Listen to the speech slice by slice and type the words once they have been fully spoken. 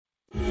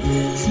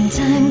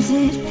Sometimes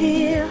it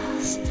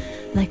feels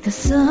like the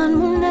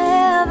sun will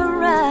never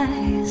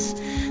rise,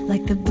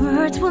 like the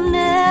birds will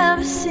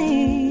never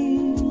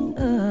sing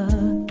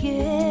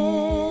again.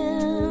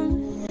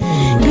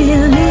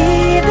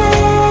 Believe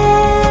in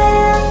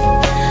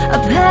a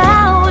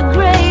power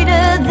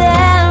greater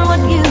than what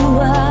you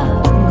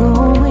are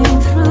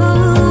going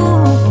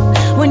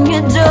through. When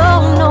you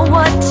don't know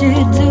what to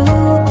do,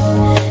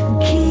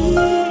 keep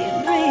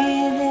breathing.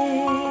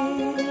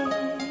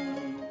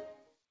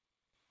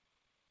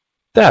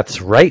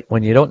 That's right.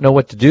 When you don't know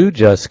what to do,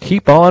 just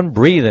keep on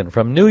breathing.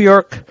 From New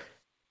York,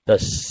 the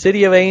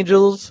city of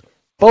angels,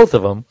 both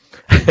of them.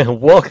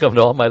 Welcome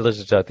to all my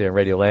listeners out there in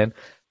Radio Land.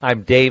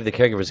 I'm Dave, the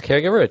Caregiver's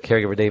Caregiver at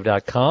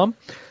caregiverdave.com,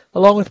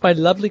 along with my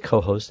lovely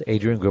co-host,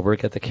 Adrienne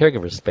Gruberg at the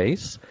Caregiver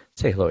Space.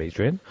 Say hello,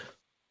 Adrienne.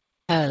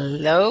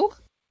 Hello.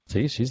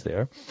 See, she's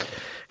there.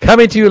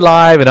 Coming to you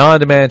live and on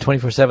demand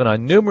 24/7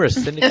 on numerous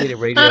syndicated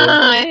radio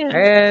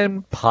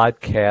and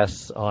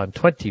podcasts on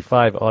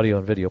 25 audio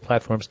and video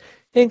platforms,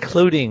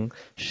 including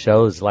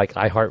shows like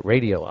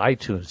iHeartRadio,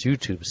 iTunes,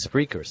 YouTube,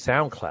 Spreaker,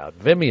 SoundCloud,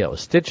 Vimeo,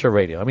 Stitcher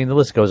Radio. I mean, the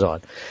list goes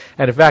on.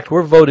 And in fact,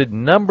 we're voted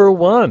number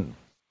one,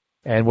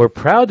 and we're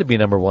proud to be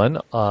number one,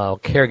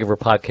 Caregiver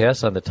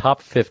Podcast on the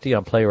top 50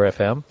 on Player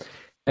FM,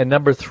 and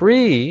number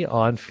 3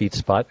 on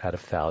FeedSpot out of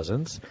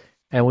thousands.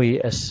 And we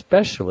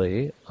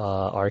especially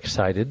are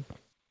excited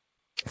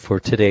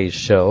for today's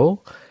show.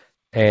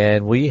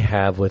 And we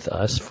have with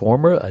us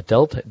former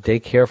adult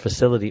daycare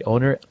facility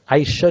owner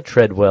Aysha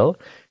Treadwell.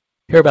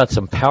 Hear about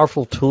some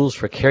powerful tools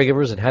for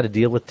caregivers and how to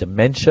deal with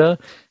dementia,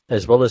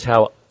 as well as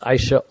how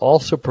Aysha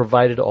also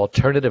provided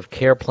alternative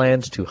care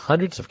plans to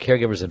hundreds of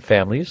caregivers and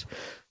families.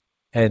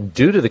 And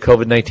due to the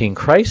COVID-19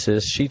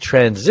 crisis, she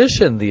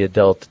transitioned the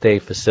adult day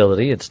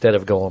facility, instead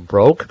of going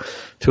broke,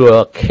 to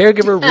a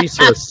caregiver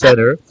resource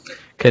center,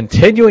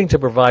 continuing to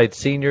provide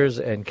seniors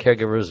and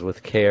caregivers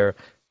with care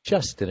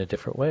just in a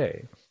different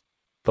way.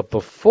 But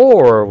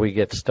before we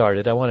get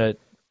started, I want to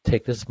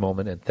take this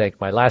moment and thank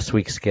my last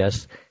week's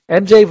guest,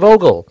 MJ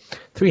Vogel,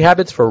 3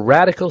 Habits for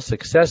Radical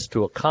Success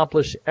to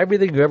Accomplish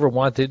Everything You Ever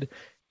Wanted.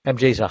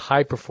 MJ's a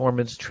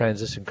high-performance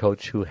transition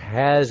coach who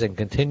has and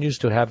continues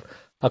to have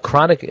a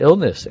chronic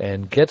illness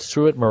and gets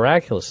through it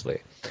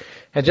miraculously.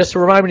 And just a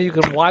reminder, you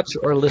can watch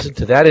or listen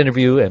to that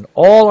interview and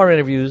all our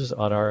interviews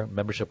on our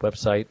membership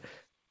website,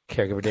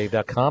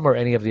 caregiverdave.com, or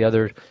any of the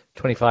other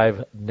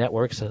 25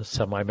 networks,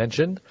 some I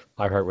mentioned,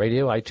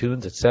 iHeartRadio,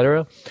 iTunes,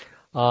 etc.,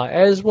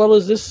 as well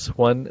as this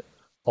one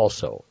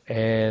also.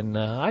 And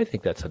I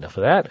think that's enough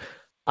of that.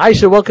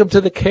 Aysha, welcome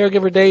to the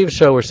Caregiver Dave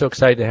Show. We're so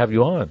excited to have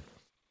you on.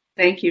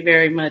 Thank you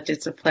very much.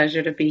 It's a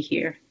pleasure to be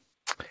here.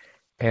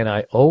 And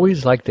I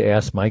always like to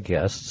ask my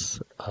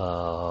guests,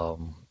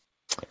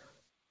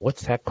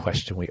 what's that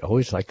question we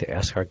always like to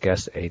ask our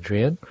guests,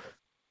 Adrienne?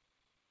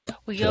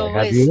 We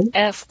always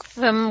ask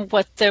them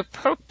what their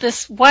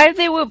purpose, why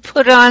they were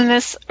put on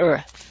this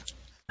earth.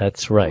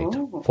 That's right.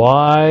 Oh.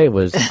 Why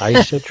was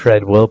Aysha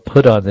Treadwell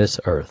put on this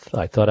earth?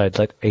 I thought I'd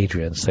let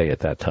Adrienne say it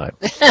that time.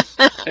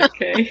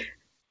 Okay.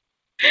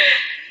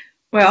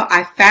 Well,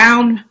 I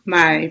found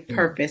my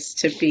purpose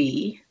to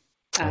be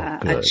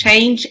a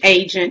change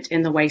agent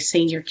in the way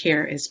senior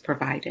care is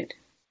provided.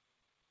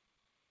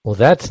 Well,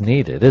 that's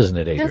needed, isn't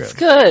it, Adrienne? That's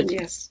good.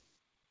 Yes.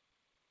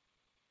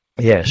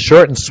 Yeah,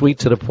 short and sweet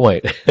to the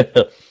point.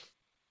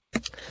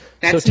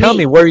 That's so tell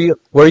me, were you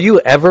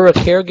ever a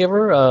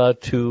caregiver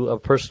to a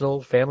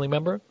personal family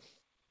member?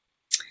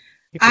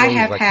 I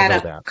have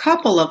had a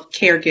couple of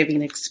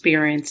caregiving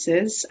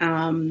experiences.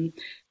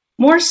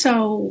 More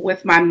so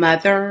with my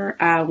mother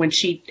when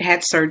she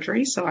had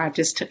surgery. So I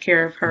just took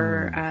care of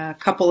her a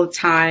couple of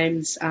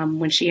times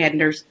when she had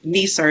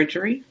knee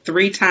surgery.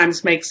 3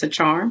 times makes a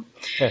charm.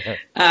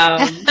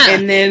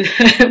 And then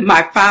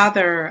my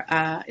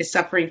father is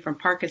suffering from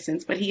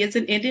Parkinson's, but he is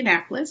in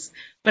Indianapolis.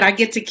 But I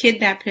get to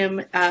kidnap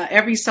him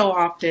every so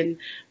often,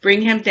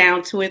 bring him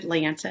down to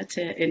Atlanta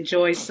to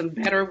enjoy some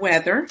better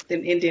weather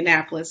than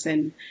Indianapolis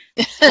and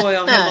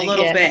spoil him a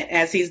little bit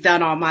as he's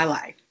done all my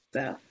life.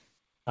 So.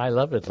 I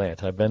love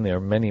Atlanta. I've been there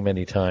many,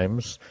 many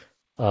times.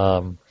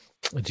 Do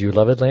you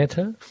love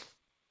Atlanta?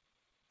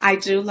 I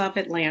do love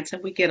Atlanta.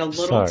 We get a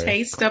little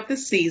taste of the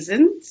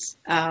seasons.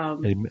 I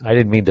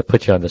didn't mean to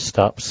put you on the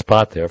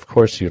spot there. Of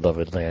course you love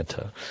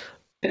Atlanta.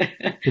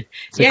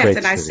 Yes,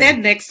 and I said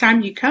next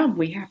time you come,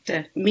 we have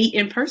to meet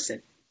in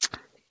person.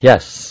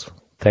 Yes.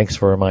 Thanks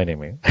for reminding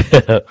me.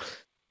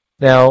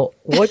 Now,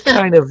 what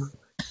kind of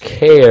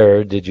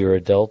care did your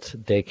adult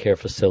daycare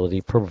facility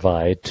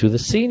provide to the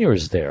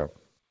seniors there?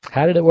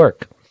 How did it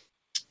work?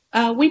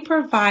 We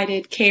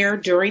provided care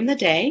during the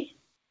day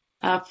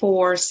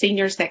for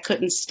seniors that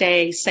couldn't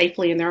stay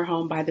safely in their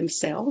home by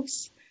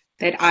themselves,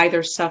 that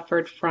either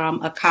suffered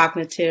from a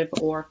cognitive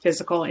or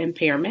physical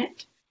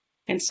impairment.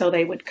 And so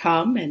they would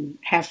come and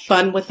have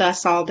fun with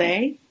us all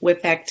day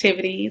with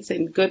activities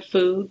and good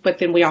food. But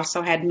then we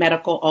also had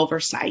medical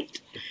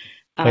oversight.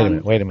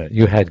 Wait a minute.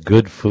 You had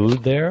good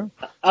food there?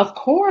 Of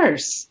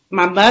course.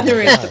 My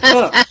mother is the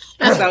cook,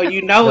 so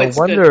you know it's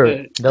good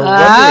food. No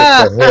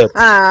wonder it's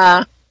a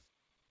hit.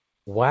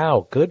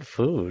 Wow, good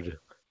food.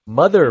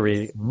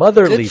 Motherly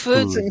good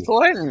food's food.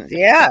 Important,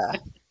 yeah.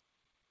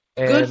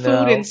 And, good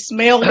food and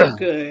smell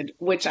good,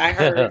 which I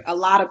heard a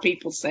lot of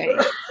people say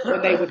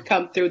when they would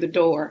come through the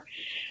door.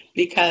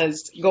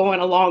 Because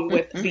going along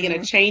with being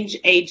a change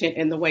agent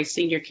in the way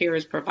senior care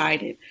is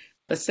provided,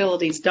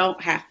 facilities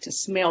don't have to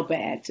smell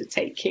bad to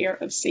take care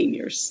of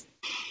seniors.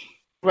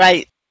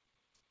 Right.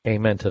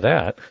 Amen to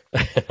that.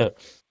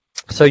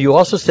 So you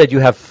also said you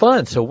have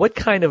fun. So what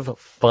kind of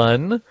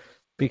fun?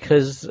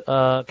 Because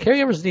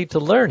caregivers need to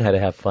learn how to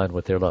have fun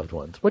with their loved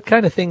ones. What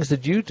kind of things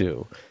did you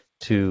do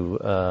to,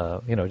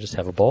 just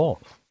have a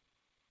ball?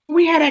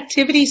 We had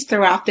activities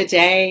throughout the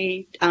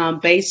day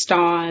based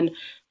on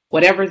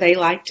whatever they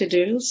like to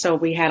do. So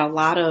we had a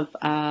lot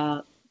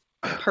of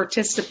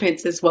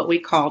participants, is what we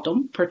called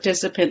them,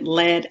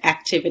 participant-led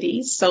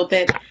activities, so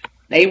that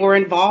they were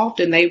involved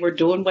and they were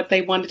doing what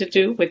they wanted to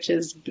do, which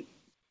is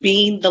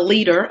being the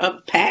leader of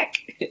the pack.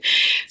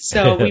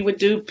 So we would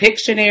do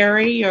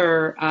Pictionary,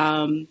 or,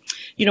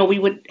 we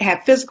would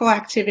have physical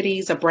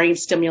activities, a brain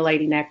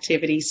stimulating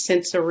activity,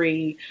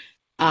 sensory,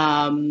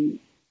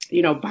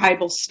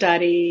 Bible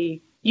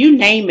study, you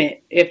name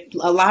it. If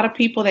a lot of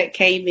people that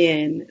came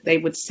in, they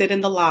would sit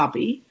in the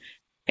lobby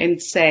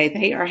and say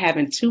they are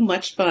having too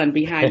much fun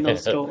behind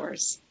those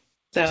doors.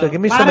 So give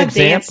me some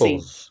examples.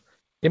 Dancing.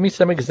 Give me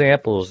some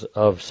examples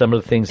of some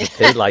of the things that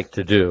they like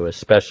to do,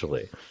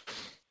 especially.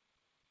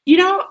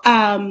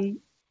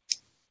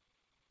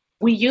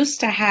 We used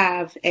to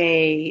have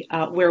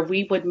where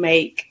we would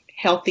make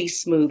healthy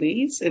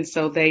smoothies, and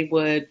so they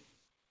would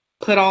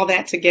put all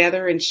that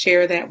together and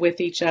share that with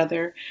each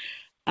other.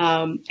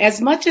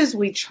 As much as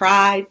we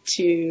tried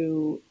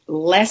to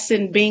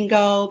lessen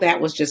bingo,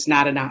 that was just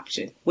not an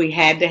option. We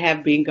had to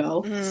have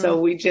bingo, so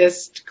we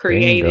just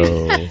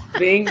created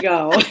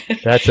bingo.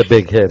 That's a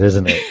big hit,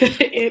 isn't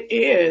it? It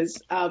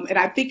is, and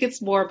I think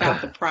it's more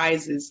about the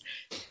prizes.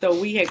 So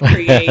we had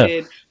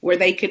created where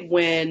they could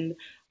win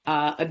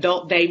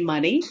adult day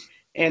money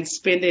and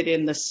spend it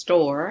in the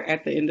store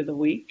at the end of the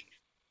week.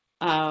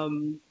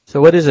 So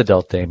what is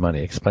adult day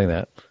money? Explain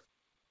that.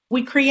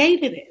 We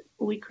created it.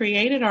 We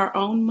created our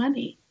own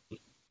money.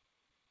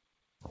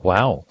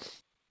 Wow.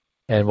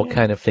 And what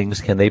kind of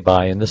things can they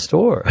buy in the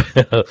store?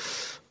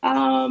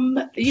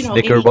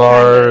 Snicker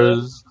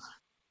bars.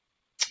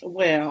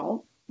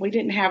 Well, we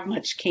didn't have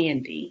much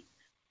candy.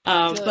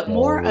 But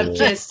more of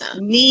just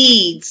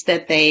needs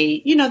that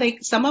they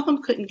some of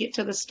them couldn't get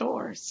to the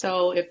store.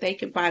 So if they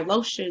could buy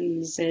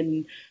lotions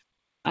and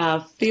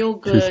feel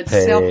good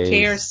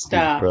self-care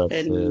stuff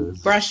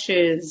and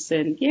brushes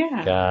and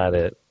Got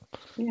it.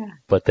 Yeah.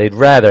 But they'd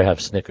rather have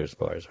Snickers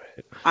bars,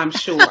 right? I'm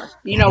sure.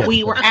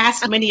 We were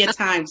asked many a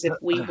times if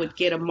we would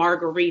get a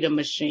margarita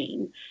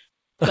machine,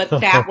 but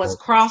that was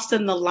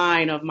crossing the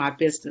line of my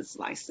business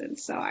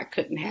license, so I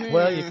couldn't have it.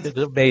 Well, you could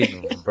have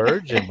made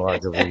virgin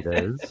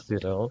margaritas,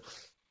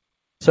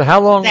 So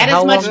how long? That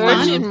how is much long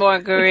virgin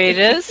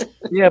margaritas.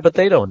 Yeah, but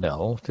they don't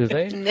know, do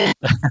they?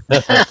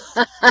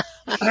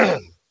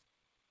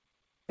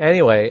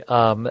 Anyway,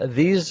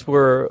 these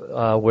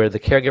were where the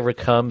caregiver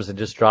comes and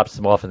just drops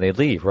them off and they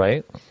leave,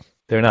 right?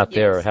 They're not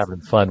there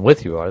having fun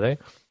with you, are they?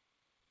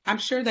 I'm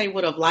sure they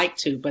would have liked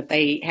to, but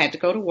they had to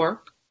go to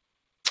work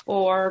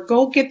or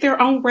go get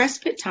their own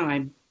respite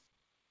time.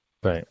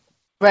 Right.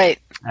 Right.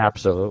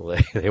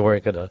 Absolutely. They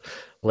weren't going to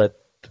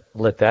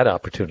let that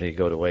opportunity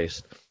go to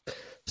waste.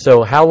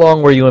 So how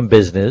long were you in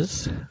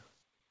business?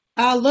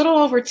 A little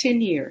over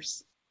 10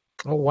 years.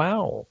 Oh,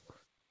 wow.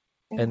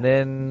 Yeah. And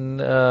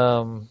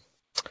then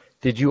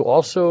did you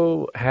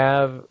also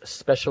have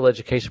special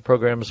education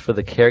programs for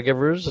the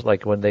caregivers,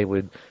 like when they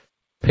would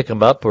pick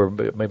them up, or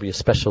maybe a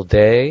special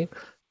day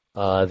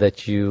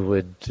that you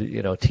would,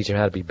 teach them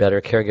how to be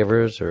better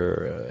caregivers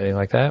or anything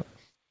like that?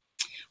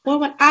 Well,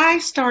 when I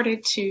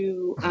started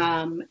to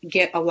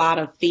get a lot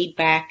of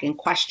feedback and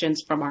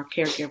questions from our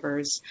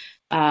caregivers,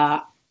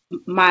 our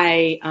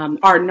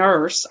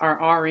nurse,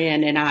 our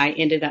RN, and I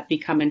ended up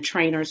becoming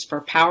trainers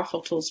for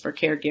Powerful Tools for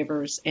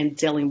Caregivers and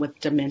Dealing with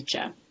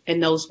Dementia.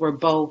 And those were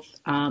both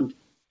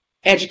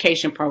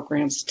education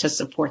programs to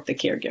support the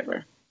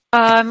caregiver.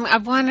 I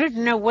wanted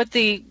to know what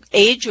the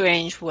age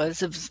range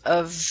was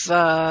of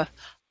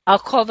I'll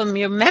call them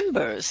your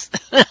members.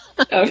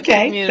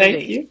 Okay,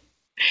 thank you.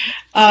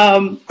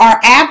 Our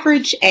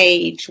average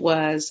age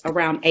was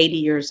around 80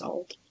 years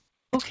old.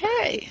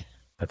 Okay.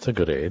 That's a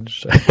good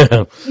age.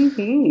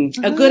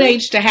 Mm-hmm. A good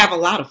age to have a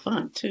lot of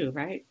fun, too,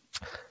 right?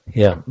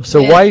 Yeah.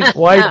 So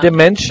why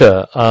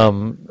dementia?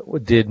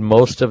 Did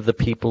most of the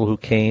people who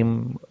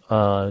came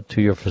to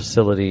your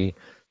facility,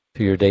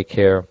 to your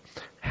daycare,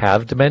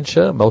 have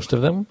dementia, most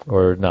of them,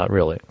 or not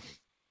really?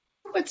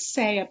 I would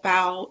say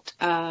about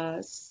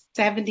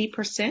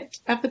 70%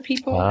 of the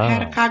people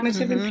had a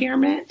cognitive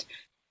impairment.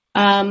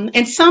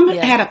 And some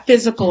had a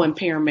physical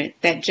impairment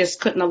that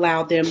just couldn't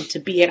allow them to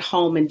be at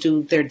home and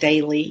do their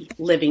daily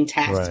living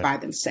tasks by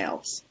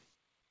themselves.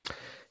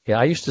 Yeah,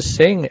 I used to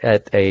sing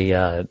at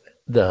the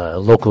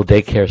local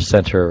daycare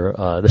center,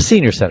 the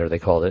senior center they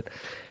called it,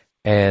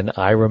 and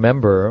I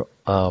remember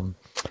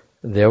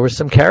there were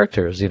some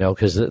characters,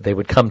 because they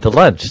would come to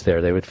lunch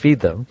there. They would feed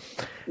them.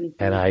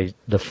 And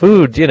the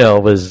food,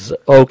 was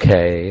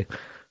okay.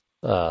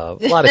 A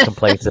lot of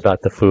complaints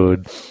about the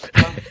food.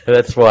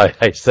 That's why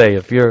I say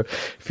if you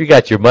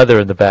got your mother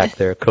in the back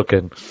there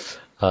cooking,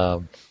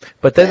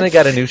 but then they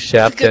got a new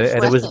chef and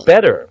it was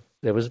better.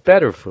 It was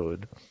better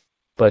food,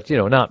 but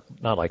not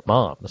like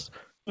Mom's.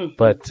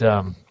 But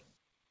I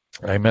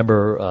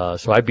remember,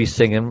 so I'd be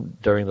singing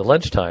during the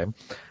lunchtime,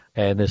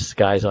 and this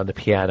guy's on the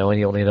piano and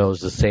he only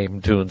knows the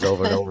same tunes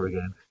over and over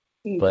again.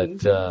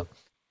 But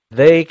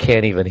they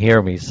can't even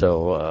hear me,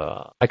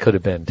 so I could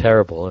have been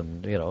terrible.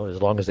 And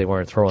as long as they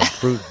weren't throwing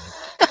fruit,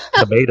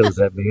 and tomatoes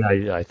at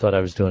me, I thought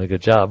I was doing a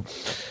good job.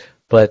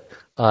 But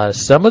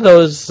some of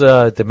those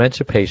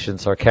dementia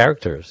patients are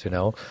characters,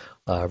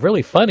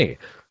 really funny,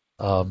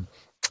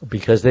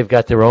 because they've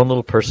got their own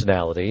little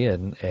personality,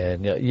 and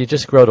you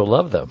just grow to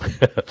love them.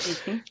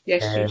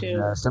 Yes, and, you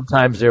do.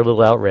 Sometimes they're a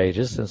little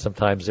outrageous, and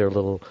sometimes they're a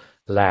little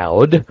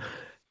loud.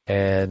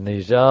 And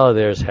he's,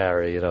 there's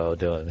Harry,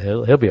 doing.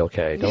 He'll be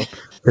okay.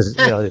 Because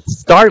it's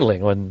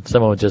startling when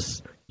someone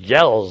just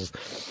yells.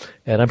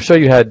 And I'm sure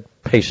you had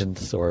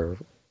patients or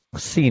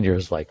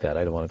seniors like that.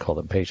 I don't want to call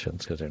them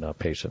patients because they're not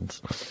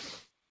patients.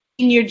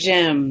 Senior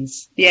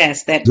gems,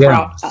 yes, that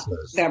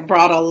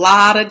brought a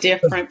lot of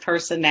different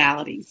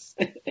personalities.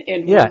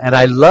 And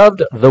I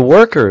loved the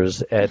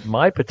workers at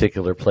my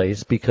particular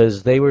place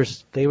because they were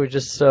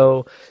just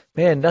so,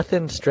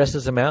 nothing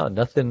stresses them out,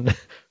 nothing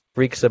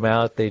freaks them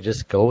out. They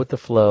just go with the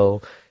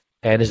flow.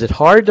 And is it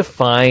hard to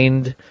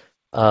find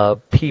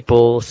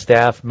people,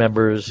 staff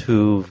members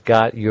who've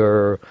got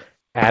your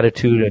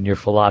attitude and your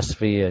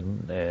philosophy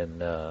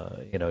and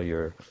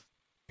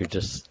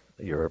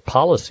your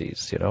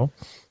policies,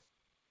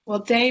 Well,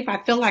 Dave, I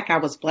feel like I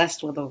was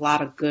blessed with a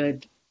lot of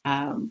good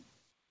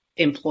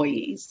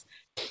employees.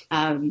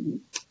 And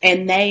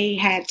they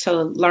had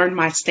to learn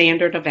my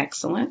standard of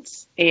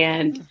excellence.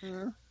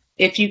 And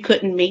if you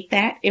couldn't meet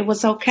that, it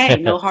was okay.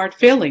 No hard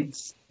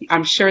feelings.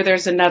 I'm sure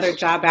there's another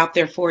job out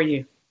there for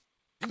you.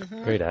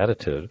 Great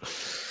attitude.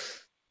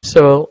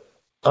 So,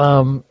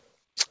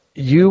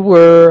 you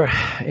were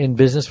in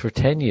business for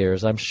 10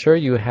 years. I'm sure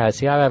you had.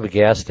 See, I have a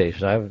gas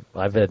station.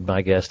 I've had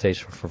my gas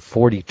station for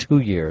 42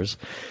 years.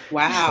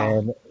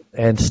 Wow.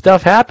 And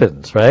stuff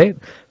happens, right?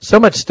 So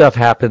much stuff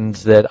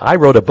happens that I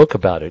wrote a book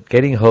about it,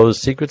 Getting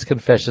Hosed, Secrets,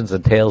 Confessions,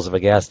 and Tales of a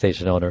Gas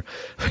Station Owner,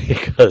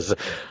 because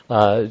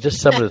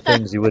just some of the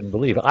things you wouldn't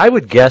believe. I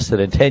would guess that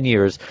in 10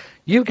 years,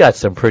 you've got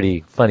some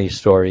pretty funny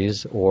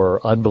stories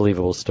or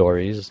unbelievable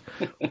stories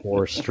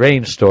or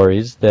strange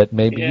stories that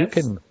maybe you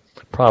can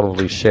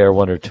probably share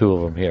one or two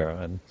of them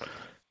here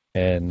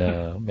and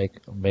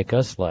make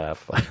us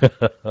laugh.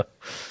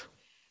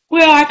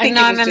 Well, I think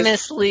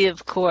anonymously,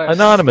 of course.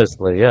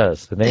 Anonymously,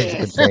 yes. The names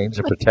have been changed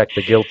to protect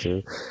the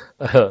guilty.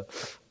 Well,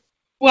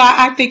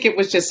 I think it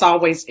was just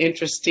always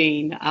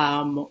interesting.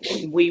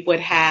 We would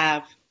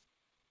have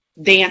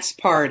dance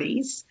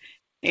parties,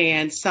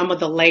 and some of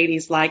the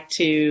ladies like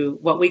to,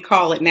 what we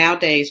call it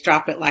nowadays,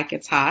 drop it like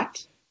it's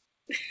hot.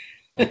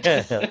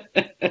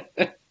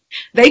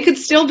 They could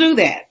still do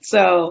that.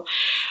 So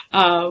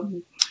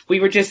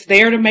we were just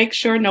there to make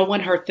sure no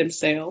one hurt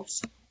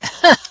themselves.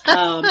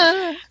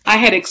 I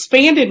had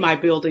expanded my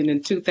building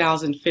in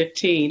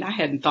 2015. I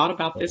hadn't thought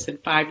about this in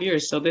 5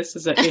 years, so this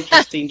is an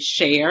interesting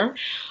share.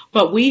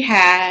 But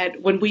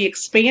when we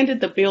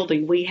expanded the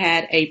building, we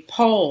had a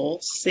pole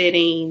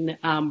sitting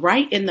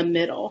right in the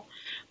middle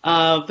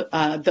of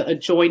the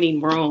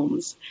adjoining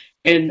rooms.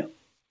 And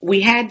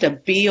we had to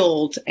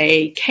build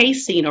a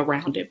casing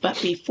around it.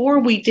 But before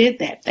we did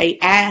that, they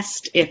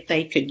asked if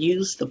they could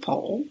use the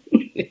pole.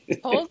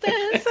 Pole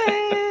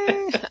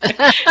dancing.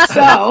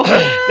 So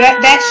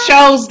that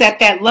shows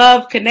that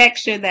love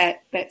connection,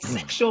 that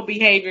sexual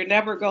behavior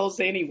never goes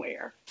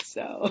anywhere.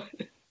 So.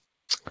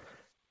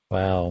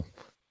 Wow.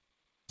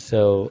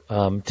 So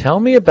tell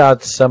me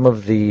about some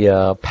of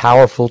the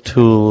powerful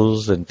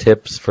tools and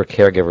tips for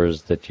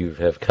caregivers that you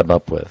have come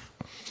up with.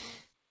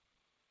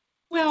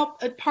 Well,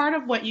 part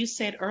of what you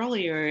said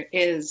earlier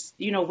is,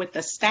 with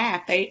the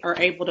staff, they are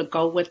able to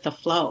go with the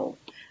flow.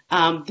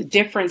 The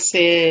difference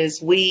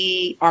is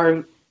we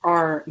are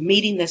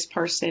meeting this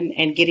person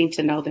and getting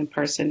to know the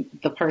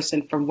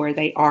person from where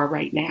they are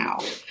right now.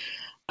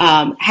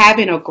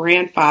 Having a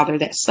grandfather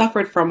that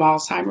suffered from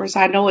Alzheimer's,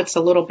 I know it's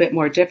a little bit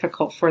more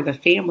difficult for the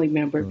family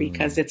member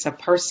because it's a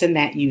person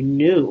that you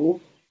knew.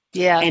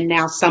 Yeah. And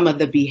now some of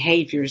the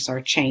behaviors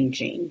are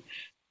changing.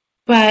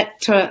 But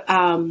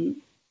to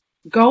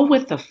go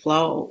with the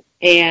flow,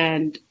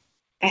 and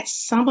at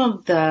some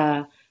of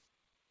the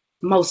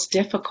most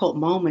difficult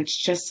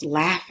moments, just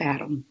laugh at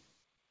them.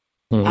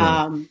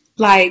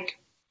 Like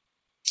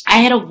I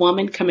had a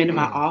woman come into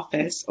my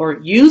office or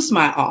use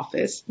my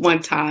office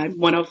one time,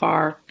 one of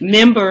our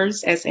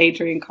members, as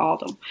Adrian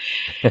called them,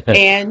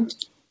 and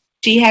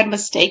she had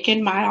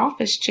mistaken my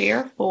office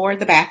chair for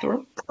the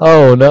bathroom.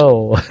 Oh,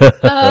 no.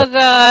 Oh,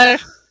 God.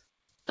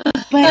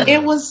 But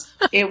it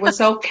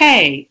was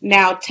okay.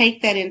 Now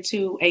take that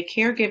into a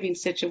caregiving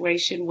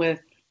situation with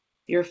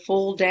your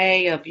full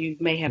day of you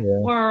may have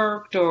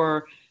worked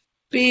or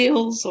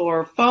bills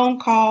or phone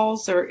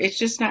calls, or it's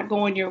just not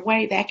going your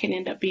way, that can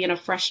end up being a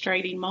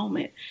frustrating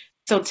moment.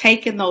 So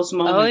taking those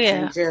moments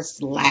and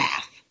just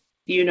laugh,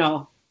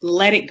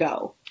 let it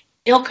go.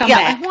 It'll come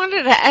back. I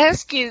wanted to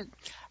ask you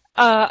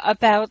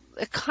about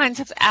the kinds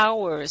of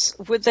hours.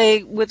 Were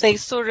they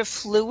sort of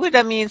fluid?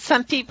 I mean,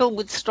 some people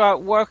would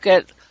start work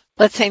at,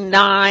 let's say,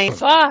 9 to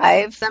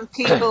 5. Some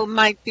people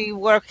might be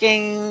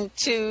working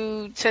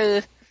 2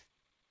 to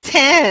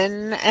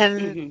 10.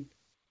 And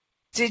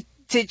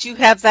did you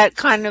have that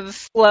kind of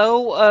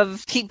flow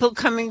of people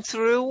coming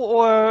through,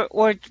 or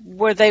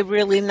were they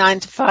really 9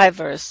 to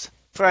 5ers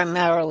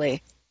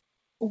primarily?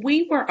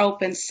 We were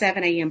open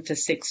 7 a.m. to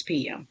 6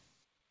 p.m.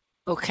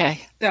 Okay.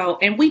 So,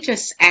 and we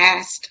just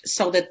asked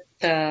so that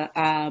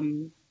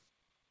the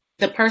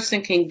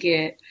person can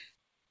get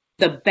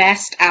the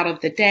best out of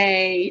the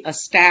day,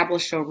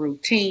 establish a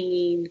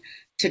routine,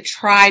 to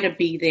try to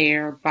be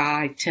there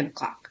by 10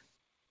 o'clock.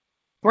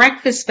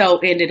 Breakfast, though,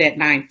 ended at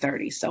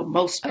 9:30, so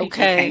most people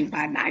came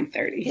by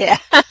 9:30. Yeah.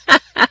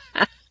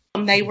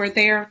 They were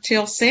there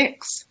till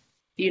 6.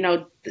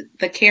 The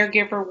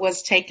caregiver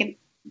was taking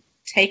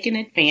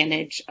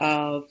advantage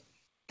of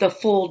the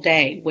full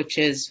day, which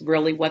is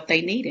really what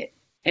they needed.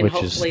 And which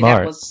hopefully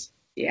is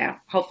smart.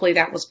 Hopefully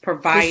that was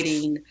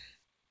providing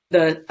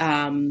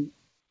the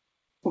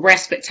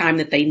respite time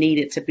that they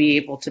needed to be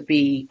able to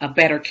be a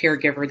better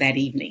caregiver that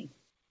evening.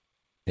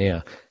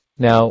 Yeah.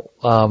 Now,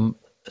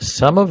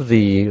 some of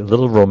the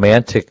little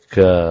romantic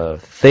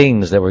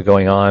things that were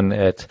going on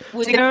at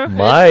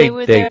my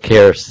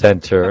daycare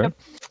center,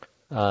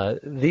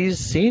 these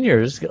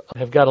seniors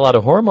have got a lot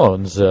of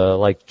hormones,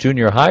 like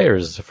junior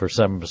hires for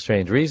some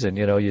strange reason.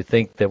 You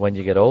think that when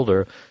you get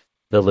older,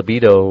 the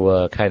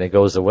libido kind of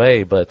goes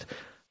away, but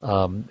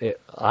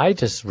I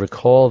just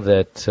recall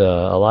that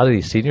a lot of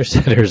these senior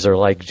centers are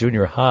like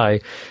junior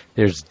high.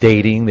 There's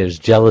dating, there's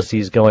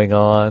jealousies going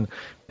on.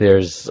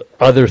 There's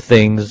other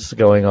things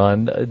going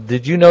on.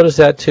 Did you notice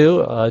that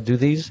too? Do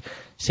these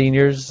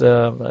seniors,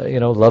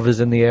 love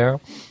is in the air?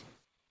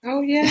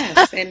 Oh,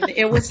 yes. And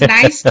it was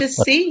nice to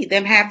see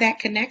them have that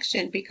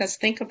connection, because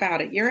think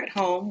about it. You're at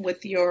home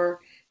with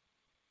your,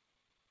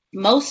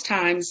 most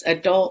times,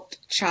 adult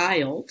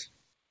child.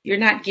 You're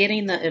not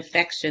getting the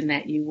affection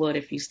that you would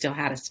if you still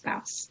had a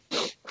spouse.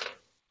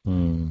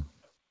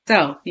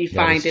 So you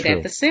find it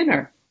at the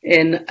center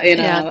in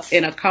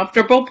a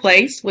comfortable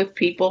place with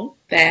people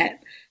that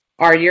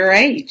are your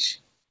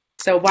age.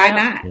 So why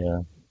not?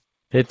 Yeah.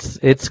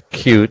 It's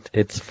cute,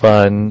 it's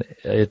fun,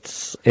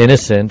 it's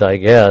innocent, I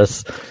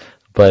guess.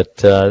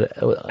 But I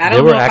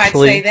don't know if I'd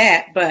say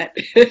that, but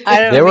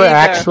there were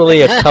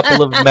actually a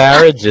couple of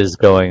marriages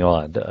going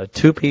on.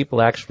 2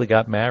 people actually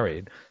got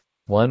married.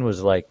 One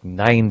was like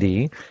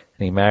 90, and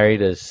he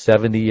married a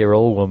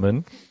 70-year-old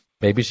woman.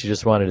 Maybe she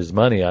just wanted his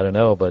money, I don't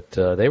know. But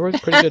they were a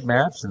pretty good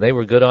match, and they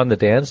were good on the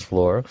dance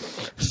floor.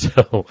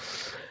 So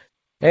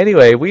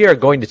anyway, we are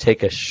going to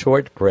take a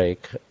short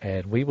break,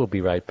 and we will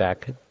be right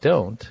back.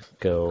 Don't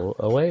go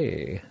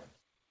away.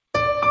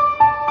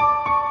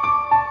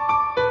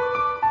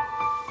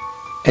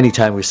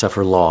 Anytime we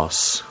suffer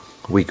loss,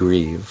 we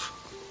grieve.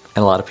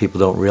 And a lot of people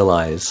don't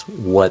realize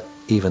what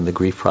even the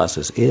grief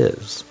process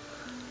is.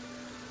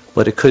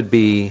 But it could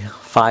be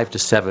 5 to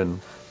 7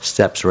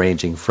 steps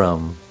ranging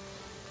from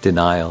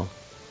denial,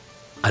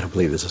 I don't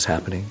believe this is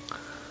happening,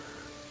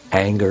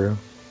 anger,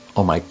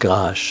 oh my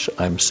gosh,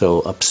 I'm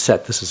so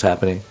upset this is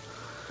happening,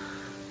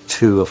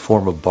 to a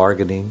form of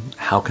bargaining,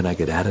 how can I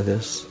get out of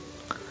this,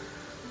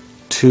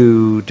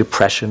 to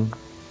depression,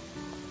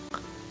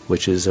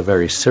 which is a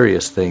very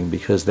serious thing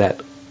because that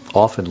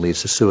often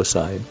leads to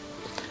suicide.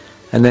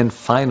 And then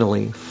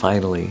finally,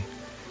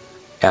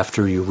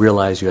 after you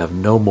realize you have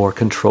no more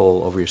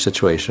control over your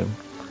situation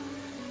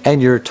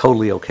and you're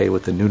totally okay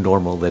with the new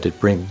normal that it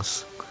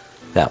brings,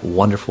 that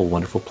wonderful,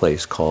 wonderful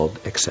place called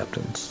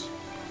acceptance.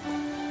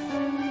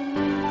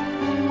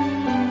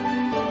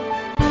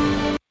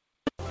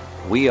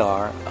 We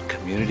are a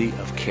community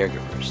of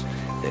caregivers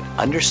that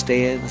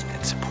understands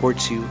and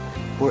supports you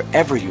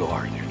wherever you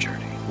are in your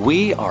journey.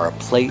 We are a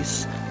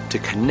place to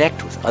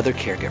connect with other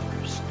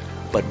caregivers,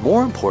 but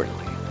more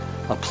importantly,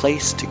 a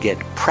place to get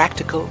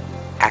practical,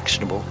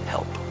 actionable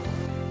help.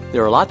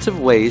 There are lots of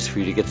ways for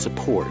you to get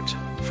support.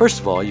 First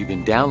of all, you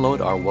can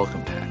download our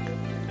welcome pack.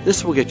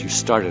 This will get you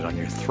started on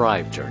your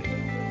Thrive journey.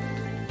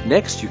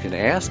 Next, you can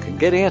ask and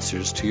get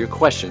answers to your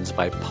questions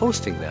by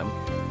posting them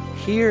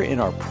here in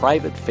our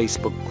private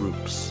Facebook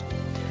groups.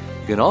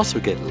 You can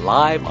also get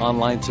live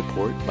online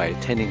support by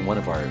attending one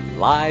of our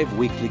live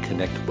weekly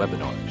Connect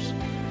webinars.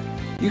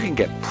 You can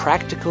get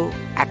practical,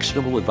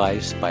 actionable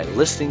advice by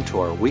listening to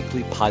our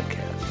weekly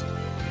podcast.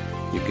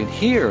 You can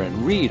hear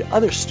and read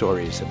other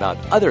stories about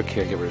other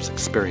caregivers'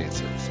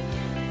 experiences.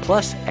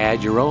 Plus,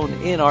 add your own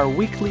in our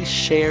weekly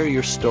Share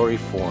Your Story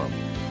forum,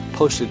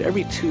 posted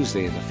every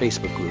Tuesday in the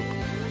Facebook group.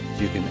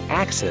 You can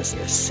access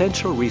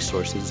essential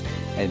resources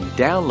and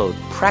download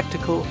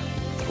practical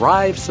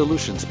Thrive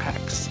Solutions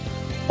packs,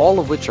 all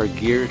of which are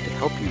geared to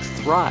help you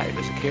thrive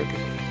as a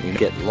caregiver. You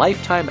get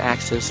lifetime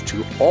access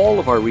to all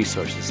of our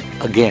resources.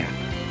 Again,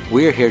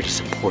 we're here to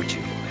support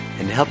you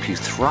and help you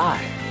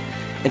thrive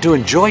and to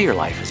enjoy your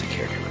life as a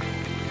caregiver.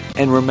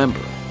 And remember,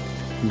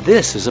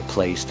 this is a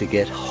place to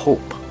get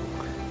hope,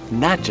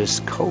 not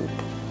just cope.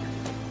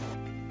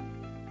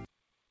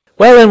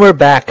 Well, and we're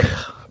back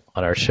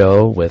on our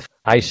show with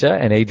Aysha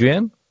and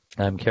Adrian.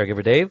 I'm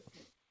Caregiver Dave,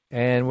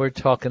 and we're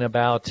talking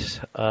about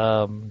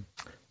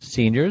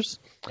seniors.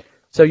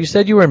 So you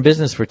said you were in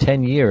business for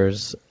 10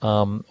 years.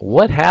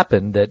 What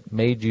happened that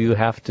made you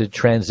have to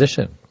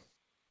transition?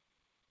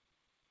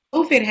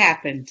 COVID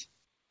happened,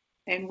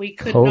 and we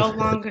could no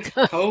longer.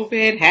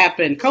 COVID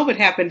happened. COVID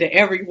happened to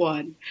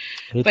everyone,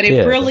 but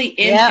it really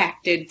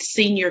impacted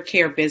senior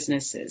care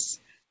businesses,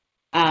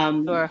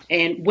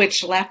 and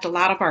which left a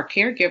lot of our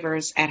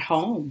caregivers at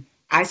home,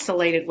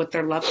 isolated with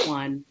their loved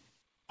one.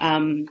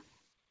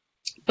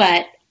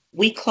 But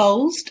we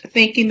closed,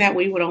 thinking that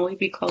we would only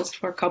be closed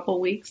for a couple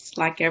of weeks,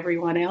 like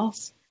everyone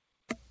else.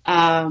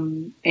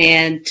 And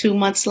 2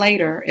 months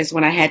later is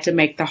when I had to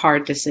make the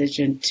hard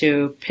decision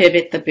to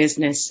pivot the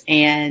business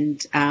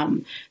and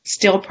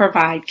still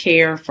provide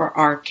care for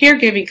our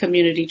caregiving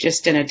community,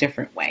 just in a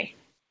different way.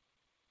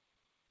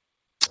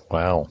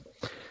 Wow.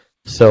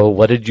 So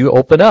what did you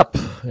open up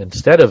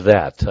instead of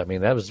that? I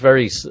mean, that was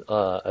very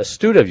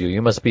astute of you.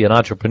 You must be an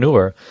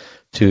entrepreneur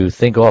to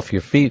think off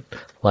your feet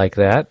like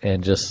that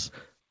and just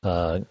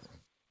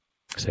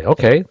say,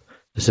 okay,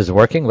 this isn't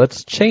working.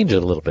 Let's change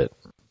it a little bit,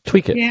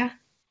 tweak it. Yeah.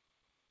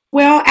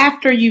 Well,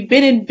 after you've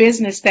been in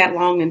business that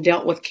long and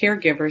dealt with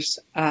caregivers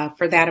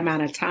for that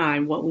amount of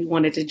time, what we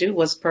wanted to do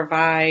was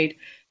provide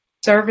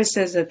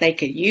services that they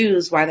could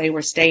use while they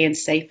were staying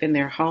safe in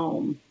their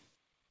home.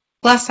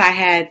 Plus, I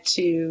had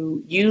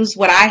to use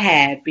what I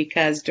had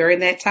because during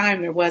that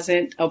time there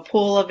wasn't a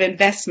pool of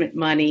investment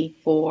money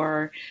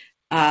for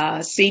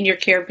senior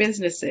care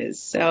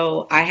businesses.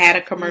 So I had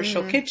a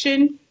commercial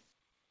kitchen.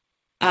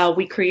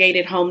 We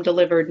created home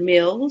delivered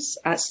meals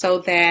so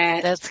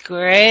that that's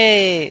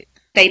great.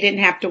 They didn't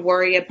have to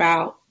worry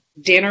about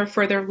dinner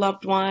for their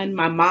loved one.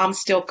 My mom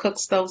still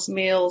cooks those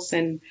meals,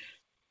 and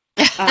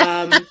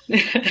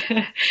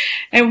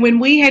and when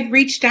we had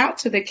reached out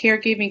to the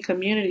caregiving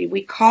community,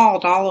 we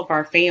called all of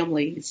our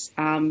families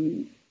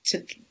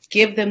to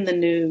give them the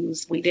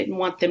news. We didn't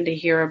want them to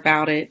hear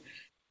about it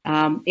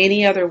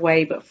any other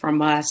way but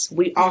from us.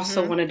 We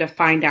also wanted to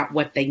find out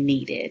what they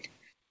needed.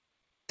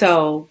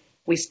 So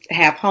we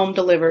have home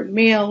delivered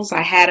meals.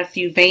 I had a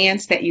few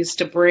vans that used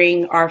to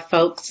bring our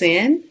folks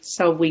in.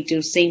 So we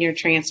do senior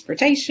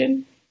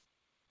transportation.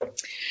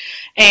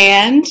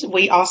 And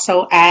we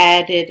also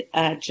added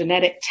a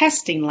genetic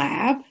testing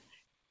lab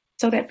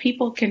so that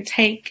people can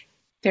take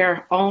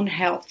their own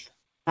health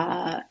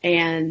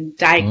and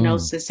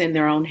diagnosis in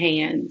their own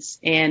hands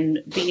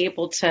and be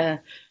able to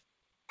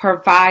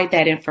provide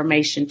that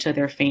information to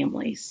their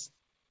families.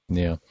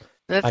 Yeah.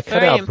 That's I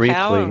cut very out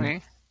empowering.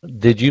 Briefly.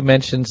 Did you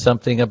mention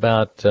something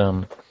about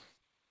where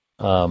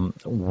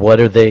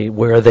are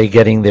they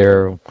getting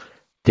their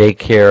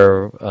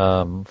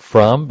daycare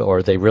from,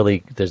 or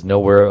there's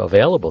nowhere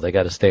available? They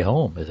got to stay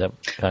home. Is that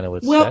kind of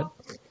what's said?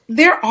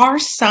 There are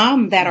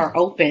some that are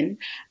open.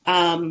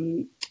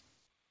 Some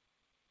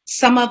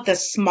of the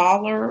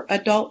smaller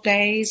adult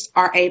days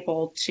are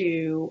able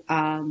to,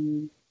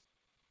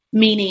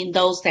 meaning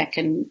those that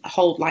can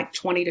hold like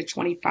 20 to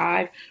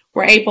 25,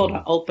 we're able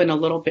to open a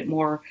little bit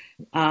more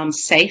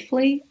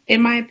safely,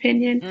 in my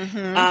opinion.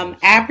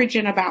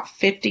 Averaging about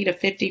 50 to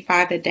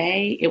 55 a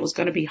day, it was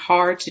going to be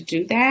hard to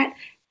do that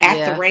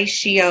at the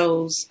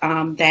ratios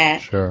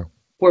that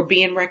were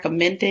being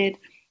recommended,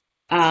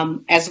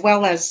 as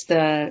well as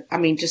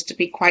just to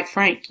be quite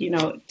frank,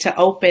 to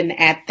open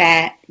at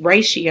that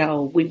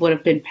ratio, we would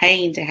have been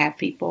paying to have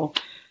people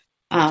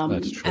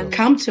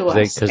come to us.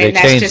 Because they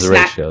changed the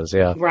ratios,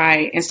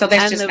 Right. And so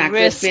that's just not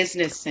good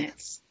business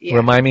sense. Yeah.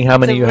 Remind me how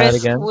many you had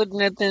again?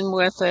 Wouldn't have been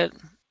worth it.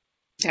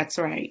 That's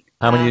right.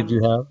 How many did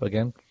you have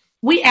again?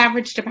 We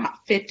averaged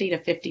about 50 to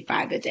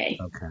 55 a day.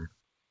 Okay.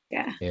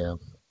 Yeah.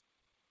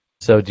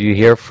 So do you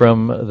hear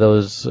from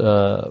those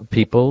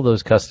people,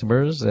 those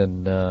customers,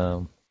 and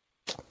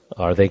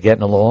are they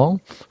getting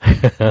along?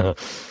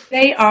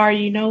 They are.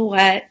 You know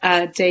what,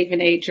 Dave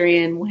and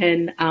Adrian,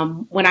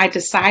 when I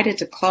decided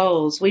to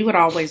close, we would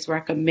always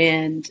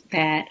recommend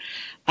that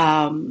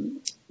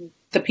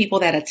the people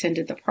that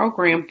attended the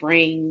program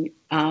bring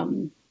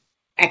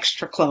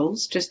extra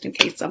clothes just in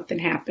case something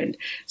happened.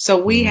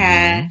 So we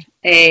had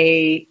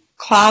a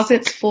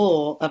closet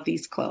full of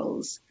these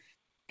clothes.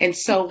 And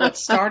so what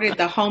started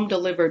the home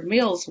delivered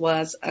meals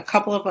was a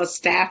couple of us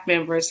staff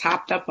members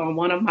hopped up on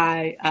one of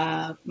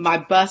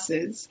my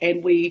buses,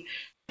 and we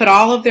put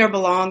all of their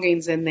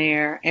belongings in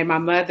there. And my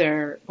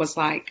mother was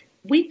like,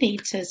 we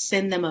need to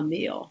send them a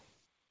meal.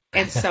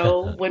 And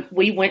so when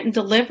we went and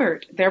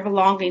delivered their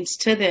belongings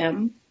to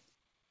them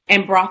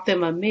and brought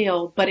them a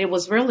meal, but it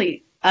was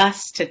really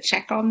us to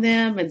check on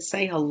them and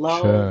say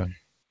hello. Sure.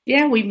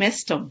 Yeah, we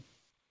missed them.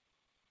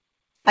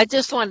 I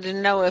just wanted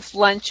to know if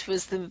lunch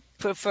was the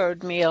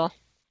preferred meal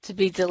to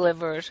be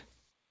delivered.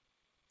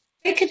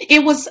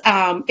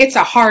 It's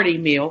a hearty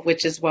meal,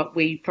 which is what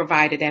we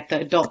provided at the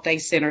Adult Day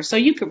Center. So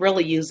you could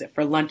really use it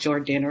for lunch or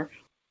dinner.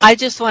 I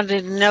just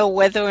wanted to know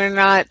whether or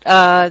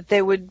not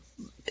they would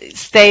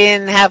stay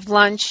and have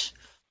lunch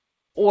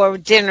or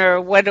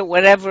dinner,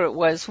 whatever it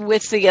was,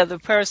 with the other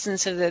person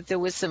so that there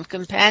was some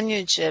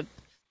companionship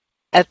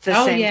at the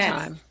same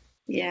time.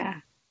 Yeah.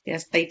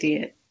 Yes, they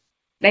did.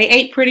 They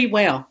ate pretty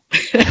well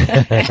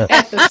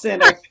at the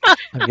center.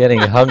 I'm getting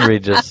hungry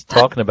just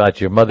talking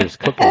about your mother's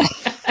cooking.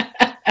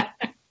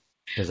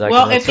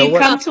 Well, if you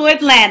come to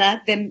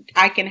Atlanta, then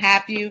I can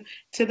have you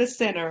to the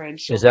center.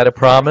 Is that a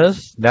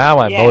promise? Now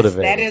I'm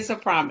motivated. Yes, that is a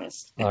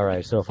promise. All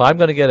right. So if I'm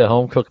going to get a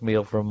home-cooked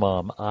meal from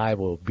Mom, I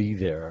will be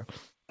there.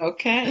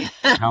 Okay.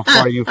 How far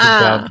are you from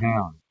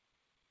downtown?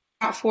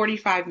 About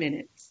 45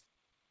 minutes.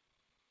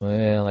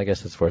 Well, I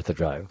guess it's worth the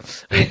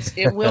drive.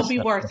 It will be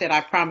worth it.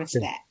 I promise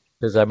that.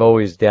 Because I'm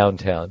always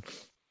downtown.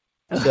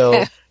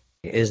 So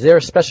is there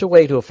a special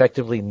way to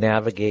effectively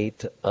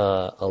navigate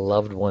a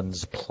loved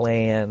one's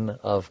plan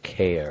of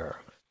care?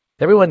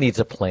 Everyone needs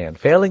a plan.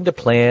 Failing to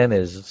plan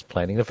is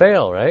planning to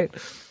fail, right?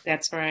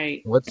 That's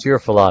right. What's your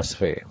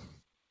philosophy?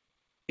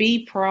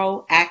 Be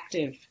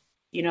proactive.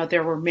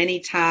 There were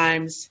many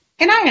times,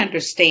 and I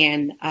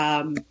understand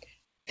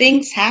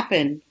things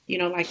happen,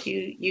 like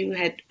you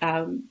had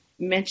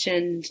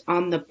mentioned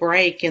on the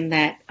break in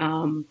that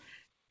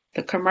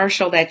the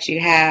commercial that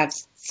you have.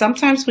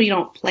 Sometimes we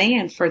don't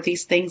plan for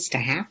these things to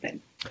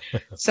happen.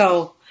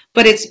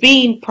 But it's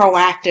being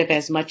proactive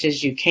as much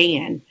as you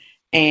can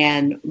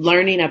and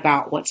learning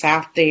about what's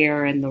out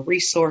there and the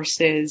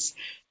resources.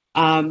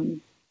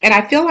 And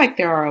I feel like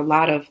there are a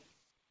lot of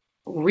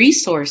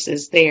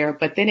resources there,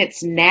 but then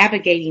it's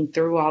navigating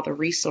through all the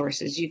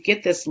resources. You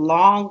get this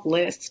long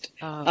list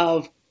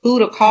of who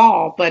to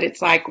call, but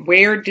it's like,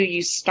 where do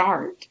you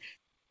start?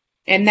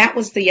 And that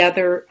was the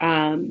other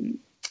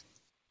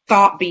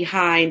thought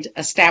behind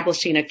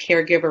establishing a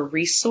caregiver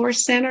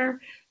resource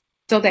center,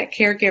 so that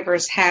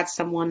caregivers have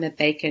someone that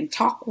they can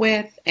talk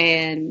with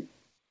and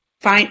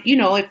find,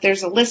 if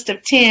there's a list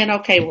of 10,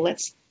 okay, well,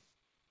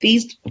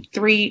 these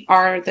 3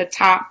 are the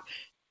top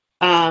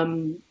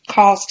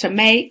calls to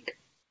make,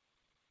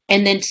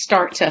 and then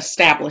start to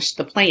establish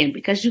the plan,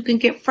 because you can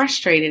get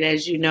frustrated,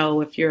 as you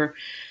know, if you're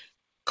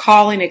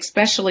calling,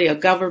 especially a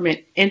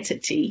government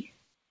entity,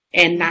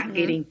 and not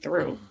getting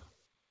through.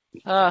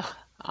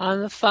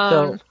 On the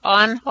phone,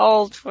 on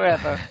hold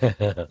forever.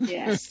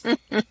 Yes.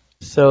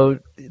 So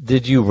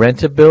did you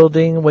rent a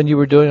building when you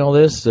were doing all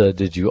this?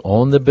 Did you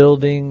own the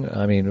building?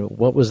 I mean,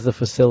 what was the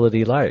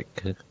facility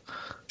like?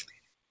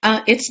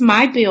 It's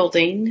my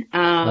building.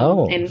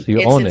 And so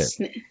you own it.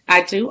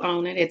 I do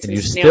own it. It's and in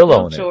you still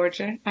own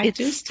Georgia. It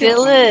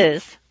still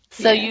is.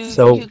 So yes.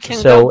 you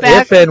can go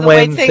back to the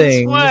way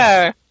things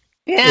were.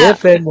 Yeah.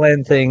 If and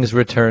when things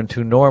return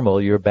to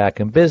normal, you're back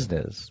in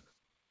business.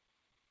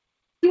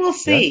 We will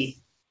see. Yes?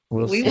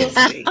 We will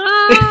see.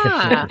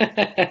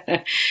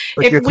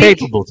 But you're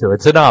capable to.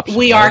 It's an option.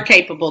 We right? are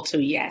capable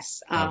to,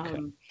 yes.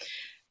 Okay.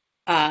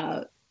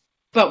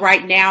 But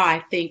right now,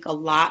 I think a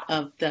lot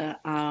of the,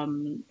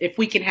 if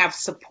we can have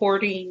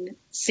supporting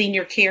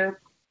senior care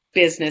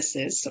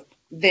businesses,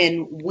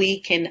 then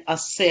we can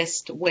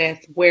assist with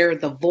where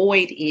the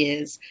void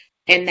is,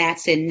 and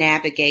that's in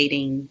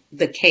navigating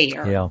the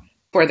care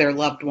for their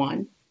loved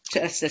one,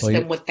 to assist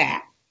them with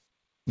that.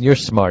 You're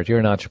smart. You're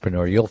an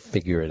entrepreneur. You'll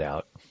figure it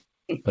out.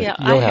 But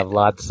you'll have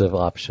lots of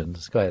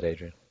options. Go ahead,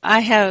 Adrian. I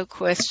have a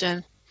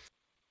question.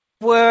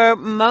 Were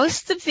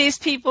most of these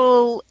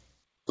people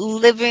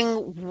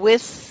living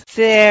with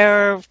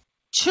their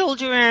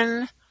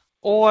children,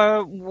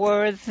 or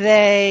were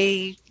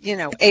they,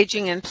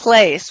 aging in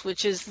place,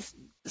 which is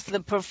the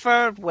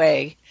preferred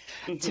way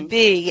to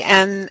be,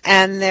 and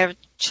their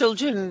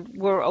children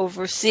were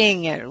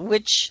overseeing it?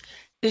 Which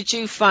did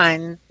you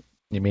find?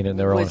 You mean in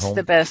their own home? Was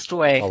the best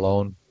way?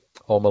 Home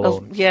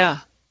alone. Yeah.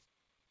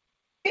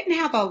 Didn't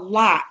have a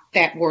lot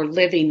that were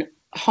living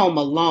home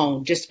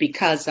alone just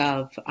because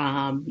of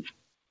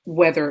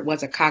whether it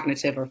was a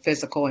cognitive or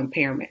physical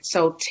impairment.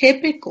 So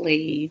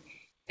typically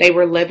they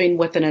were living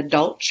with an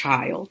adult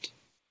child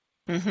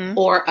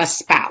or a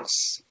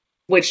spouse,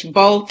 which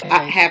both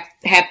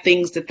have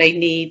things that they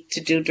need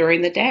to do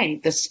during the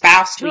day. The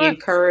spouse we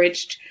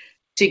encouraged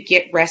to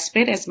get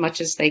respite as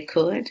much as they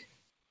could.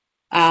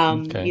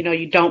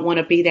 You don't want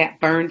to be that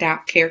burned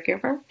out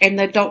caregiver. And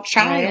the adult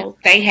child,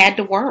 they had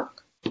to work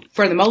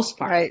for the most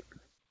part. Right.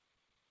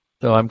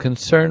 So I'm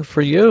concerned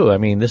for you. I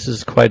mean, this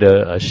is quite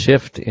a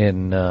shift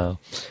in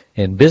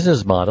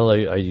business model.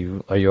 Are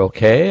you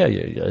okay?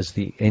 Is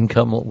the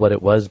income what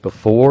it was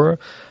before?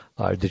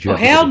 Did you have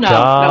to get a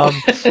job?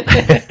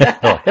 No.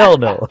 Oh, hell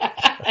no.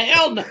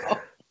 Hell no.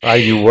 Are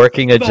you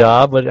working a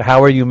job?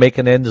 How are you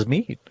making ends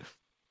meet?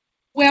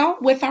 Well,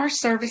 with our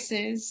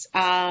services,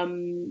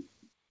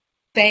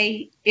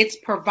 it's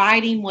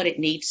providing what it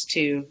needs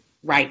to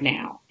right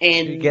now,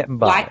 and you're getting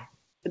by.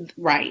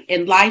 Right.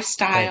 And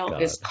lifestyle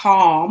is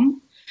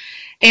calm.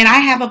 And I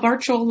have a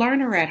virtual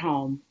learner at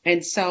home.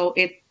 And so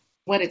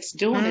what it's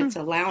doing, it's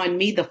allowing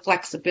me the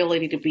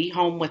flexibility to be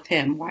home with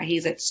him while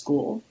he's at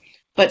school.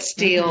 but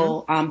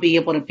still be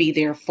able to be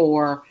there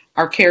for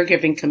our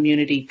caregiving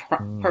community,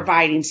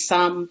 providing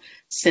some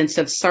sense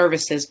of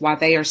services while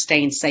they are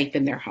staying safe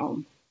in their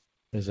home.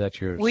 Is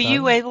that your Were son?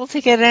 you able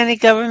to get any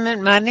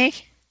government money?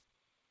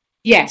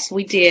 Yes,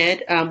 we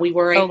did. We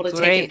were able to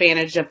great. take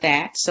advantage of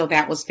that. So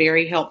that was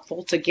very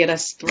helpful to get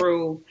us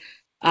through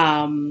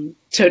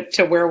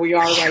to where we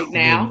are right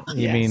now.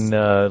 You mean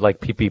like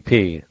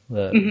PPP?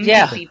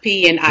 Yeah.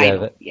 PPP and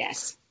IDLE,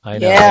 yes. I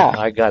know. Yeah.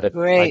 I got it.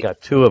 Great. I got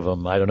 2 of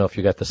them. I don't know if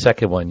you got the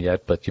second one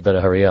yet, but you better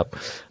hurry up.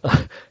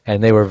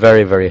 And they were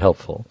very, very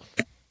helpful.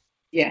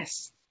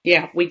 Yes.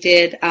 Yeah, we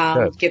did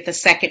get the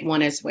second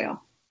one as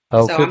well.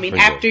 Oh, so, good I mean, for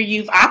you. after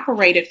you've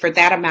operated for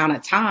that amount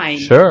of time.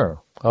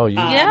 Sure. Oh,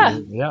 Yeah.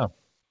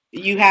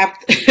 You have,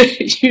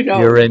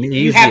 You're an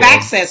you have easy-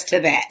 access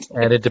to that.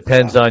 And it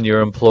depends on your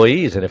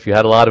employees. And if you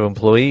had a lot of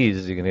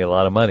employees, you can get a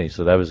lot of money.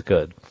 So that was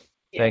good.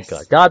 Thank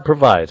God. God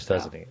provides,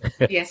 doesn't he?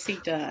 Yes, he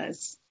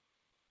does.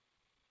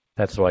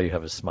 That's why you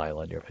have a smile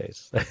on your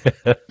face.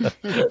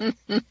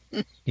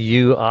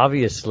 You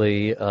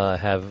obviously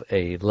have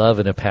a love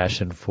and a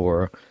passion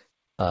for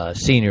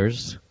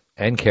seniors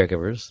and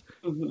caregivers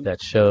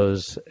that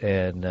shows,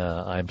 and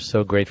I'm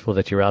so grateful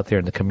that you're out there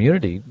in the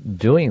community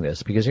doing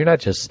this, because you're not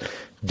just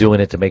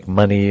doing it to make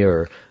money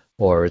or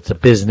it's a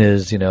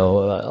business. A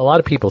lot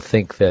of people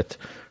think that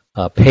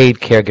paid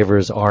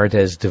caregivers aren't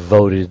as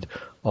devoted,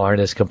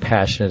 aren't as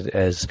compassionate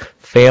as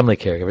family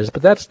caregivers,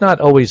 but that's not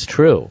always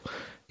true.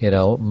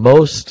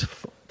 Most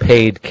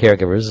paid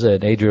caregivers,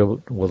 and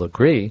Adrian will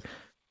agree,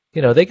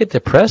 they get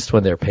depressed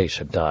when their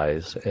patient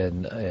dies,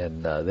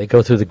 and they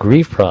go through the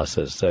grief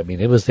process. I mean,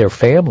 it was their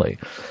family.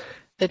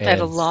 They've had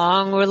a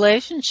long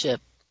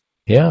relationship.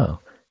 Yeah,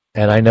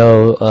 and I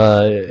know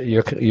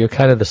you're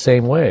kind of the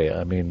same way.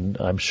 I mean,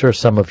 I'm sure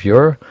some of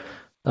your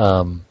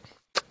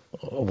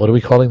what are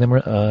we calling them,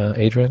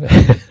 Adrian?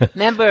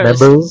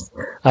 Members.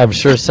 I'm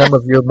sure some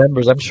of your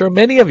members. I'm sure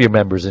many of your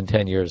members in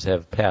 10 years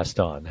have passed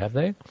on. Have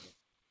they?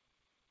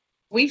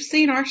 We've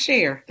seen our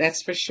share,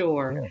 that's for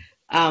sure.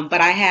 Yeah. But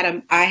I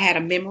had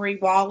a memory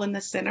wall in the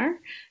center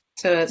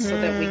so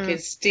that we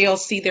could still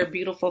see their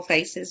beautiful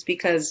faces,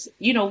 because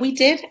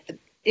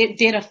it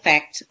did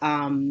affect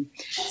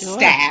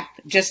staff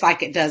just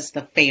like it does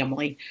the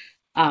family,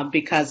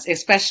 because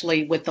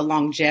especially with the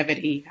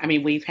longevity. I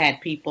mean, we've had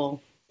people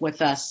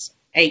with us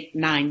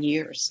 8-9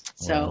 years.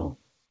 So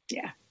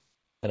yeah.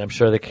 And I'm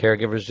sure the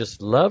caregivers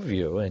just love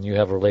you, and you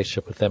have a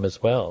relationship with them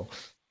as well.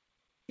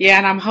 Yeah,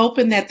 and I'm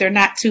hoping that they're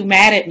not too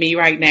mad at me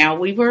right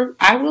now.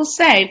 I will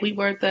say, we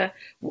were the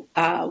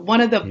one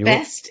of the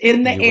best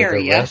in the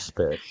area.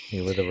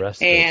 You were the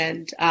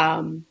respite.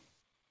 And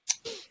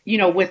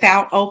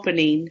without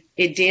opening,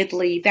 it did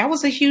leave. That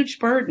was a huge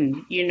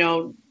burden.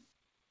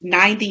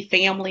 90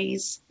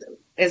 families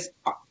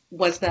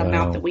was the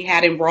amount that we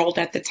had enrolled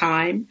at the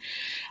time,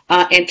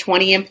 and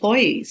 20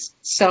 employees.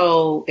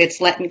 So it's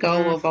letting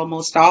go of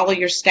almost all of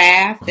your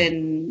staff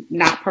and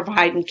not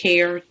providing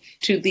care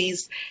to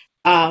these.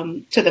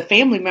 To the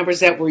family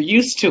members that were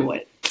used to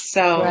it.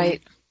 So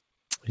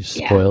you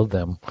spoiled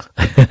them.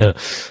 A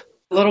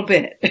little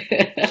bit.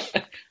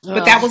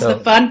 But that was the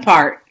fun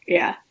part.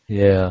 Yeah.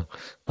 Yeah.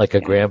 Like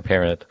a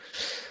grandparent.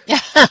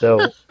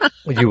 So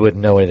you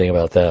wouldn't know anything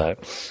about that.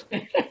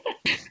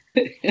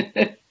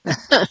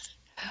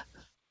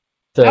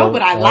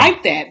 But I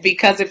like that,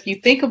 because if you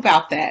think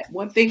about that,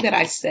 one thing that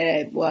I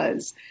said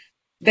was,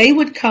 they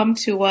would come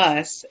to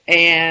us,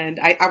 and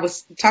I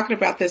was talking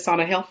about this on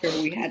a health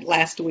fair we had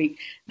last week.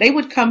 They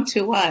would come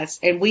to us,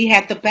 and we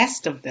had the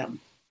best of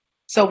them.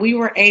 So we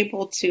were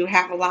able to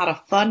have a lot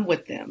of fun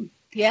with them.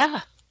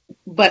 Yeah.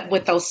 But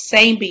with those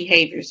same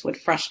behaviors would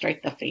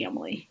frustrate the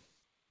family.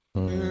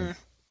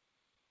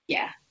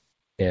 Yeah.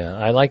 Yeah,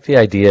 I like the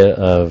idea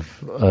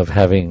of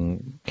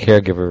having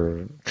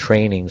caregiver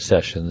training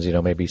sessions,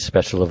 maybe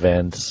special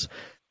events.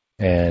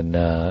 And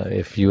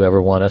if you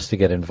ever want us to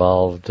get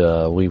involved,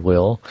 we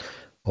will,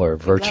 or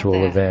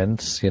virtual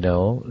events.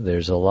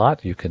 There's a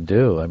lot you can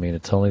do. I mean,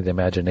 it's only the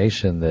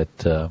imagination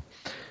that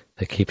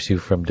keeps you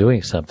from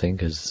doing something,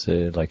 because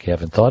like you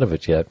haven't thought of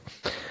it yet.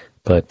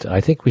 But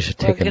I think we should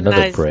take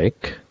another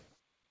break.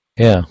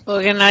 Yeah.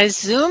 Organize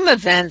Zoom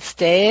events,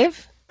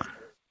 Dave.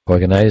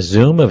 Organize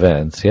Zoom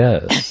events,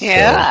 yes.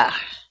 Yeah.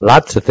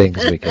 Lots of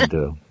things we can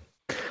do.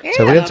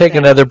 So we're going to take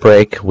another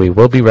break. We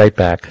will be right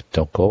back.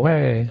 Don't go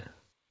away.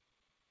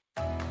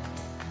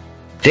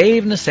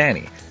 Dave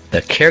Nassani,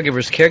 the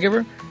Caregiver's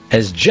Caregiver,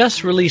 has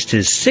just released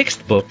his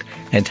 6th book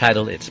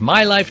entitled It's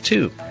My Life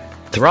Too,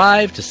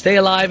 Thrive to Stay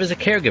Alive as a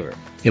Caregiver.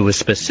 It was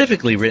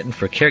specifically written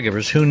for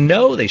caregivers who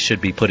know they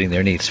should be putting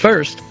their needs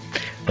first,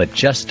 but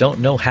just don't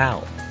know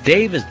how.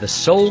 Dave is the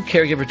sole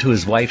caregiver to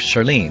his wife,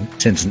 Charlene,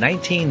 since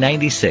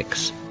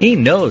 1996. He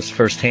knows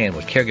firsthand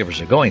what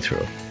caregivers are going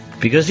through,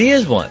 because he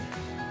is one.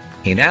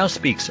 He now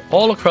speaks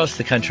all across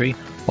the country,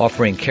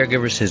 offering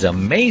caregivers his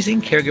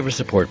amazing caregiver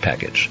support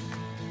package.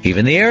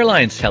 Even the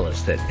airlines tell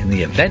us that in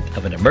the event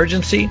of an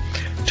emergency,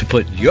 to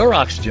put your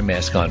oxygen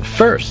mask on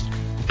first,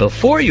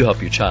 before you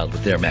help your child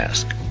with their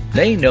mask.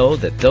 They know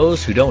that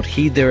those who don't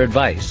heed their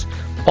advice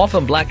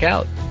often black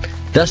out,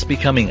 thus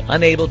becoming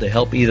unable to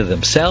help either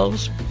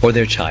themselves or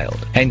their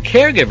child. And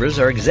caregivers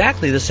are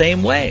exactly the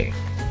same way.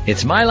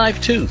 It's my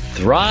life too.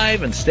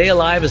 Thrive and stay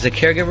alive as a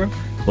caregiver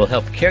will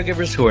help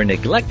caregivers who are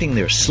neglecting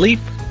their sleep,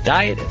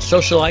 diet, and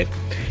social life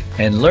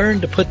and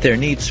learn to put their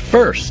needs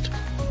first.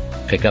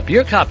 Pick up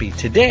your copy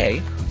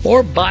today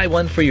or buy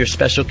one for your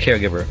special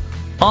caregiver.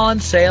 On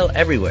sale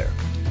everywhere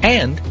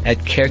and at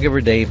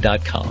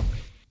caregiverdave.com.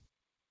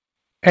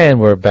 And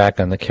we're back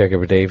on the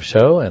Caregiver Dave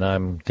Show, and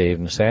I'm Dave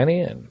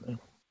Nasani, and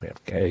we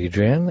have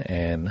Adrian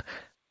and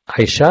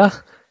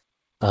Aysha.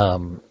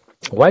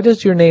 Why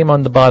does your name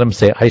on the bottom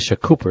say Aysha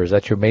Cooper? Is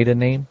that your maiden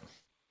name?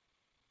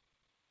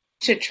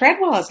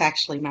 Treadwell is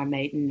actually my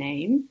maiden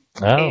name.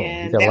 Oh,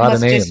 and you got a lot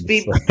of names.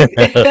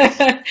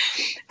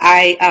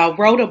 I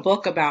wrote a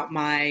book about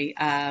my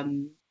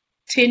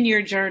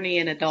 10-year journey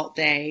in adult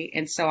day,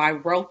 and so I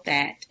wrote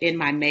that in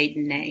my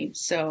maiden name.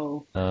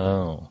 So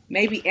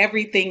maybe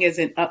everything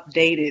isn't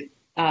updated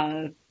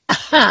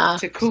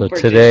to Cooper.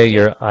 So today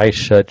you're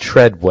Aysha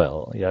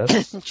Treadwell,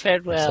 yes?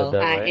 Treadwell.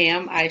 I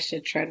am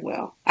Aysha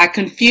Treadwell. I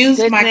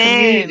confused my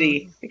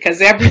community because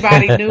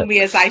everybody knew me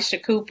as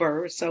Aysha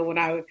Cooper. So when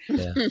I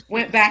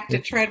went back to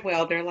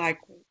Treadwell, they're like,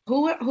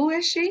 who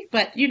is she?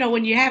 But,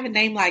 when you have a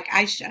name like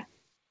Aysha.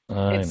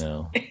 I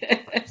know.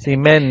 See,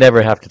 men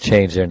never have to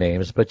change their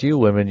names, but you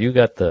women, you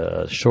got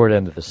the short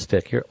end of the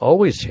stick. You're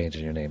always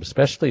changing your name,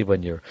 especially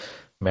when you're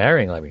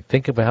marrying. I mean,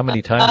 think about how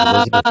many times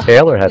Elizabeth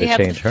Taylor had to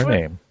change her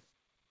name.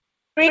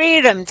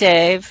 Freedom,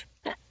 Dave.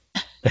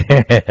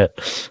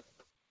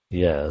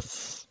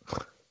 Yes.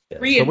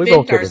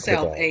 Reinvent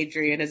ourselves,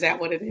 Adrian. Is that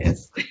what it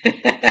is?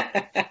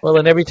 Well,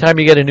 and every time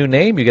you get a new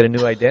name, you get a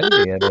new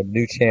identity and a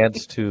new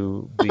chance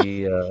to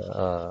be,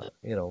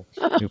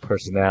 new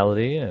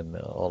personality and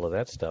all of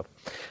that stuff.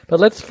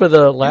 But for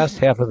the last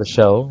half of the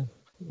show,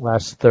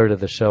 last third of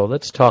the show,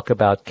 let's talk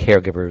about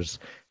caregivers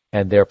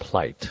and their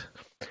plight.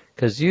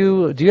 Because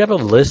do you have a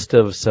list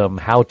of some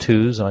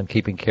how-tos on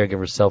keeping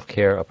caregiver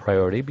self-care a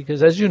priority?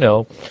 Because as you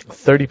know,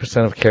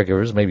 30% of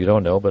caregivers, maybe you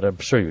don't know, but I'm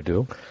sure you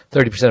do,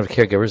 30% of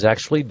caregivers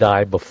actually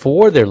die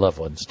before their loved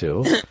ones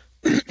do.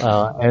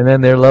 And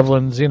then their loved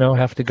ones,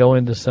 have to go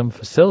into some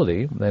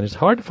facility. And it's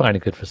hard to find a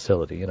good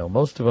facility.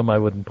 Most of them I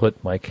wouldn't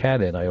put my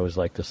cat in, I always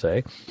like to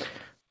say.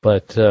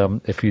 But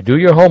if you do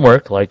your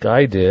homework like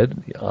I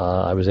did,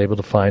 I was able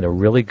to find a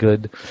really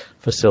good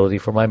facility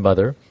for my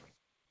mother.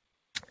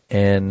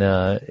 And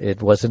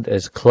it wasn't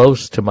as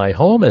close to my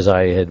home as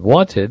I had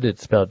wanted.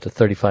 It's about a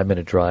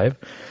 35-minute drive.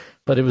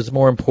 But it was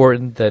more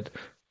important that,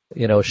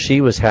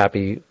 she was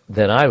happy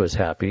than I was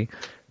happy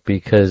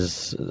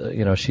because,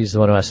 she's the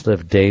one who has to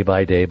live day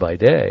by day by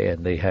day.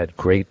 And they had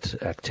great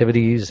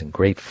activities and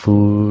great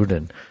food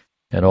and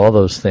all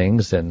those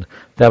things. And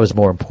that was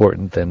more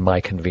important than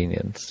my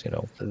convenience.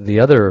 The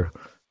other,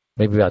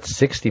 maybe about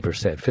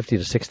 60%, 50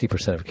 to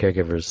 60% of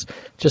caregivers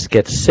just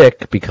get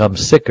sick, become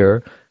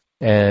sicker,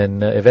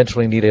 and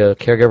eventually need a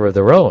caregiver of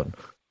their own.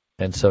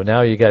 And so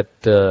now you got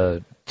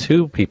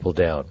two people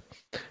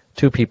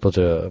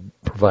to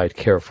provide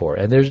care for.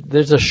 And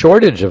there's a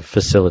shortage of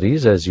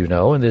facilities, as you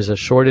know, and there's a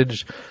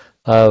shortage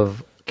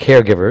of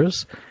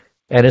caregivers,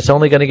 and it's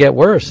only going to get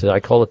worse. I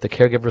call it the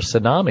caregiver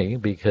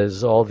tsunami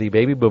because all the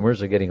baby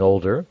boomers are getting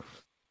older,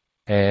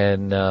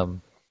 and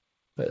we're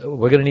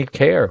going to need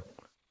care.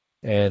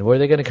 And where are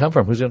they going to come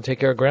from? Who's going to take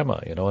care of grandma?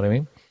 You know what I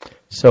mean?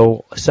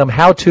 So some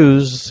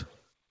how-tos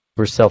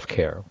for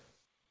self-care.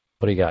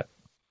 What do you got?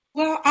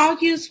 Well, I'll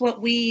use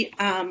what we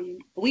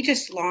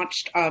just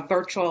launched a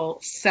virtual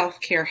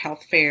self-care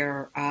health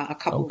fair a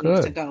couple of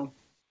weeks ago.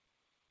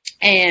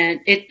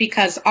 And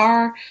because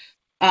our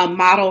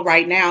model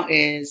right now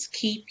is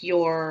keep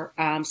your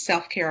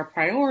self-care a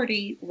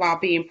priority while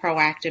being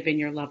proactive in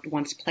your loved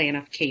one's plan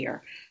of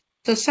care.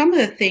 So some of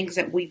the things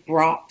that we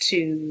brought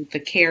to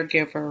the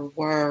caregiver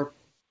were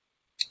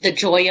the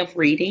joy of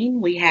reading.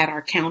 We had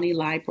our county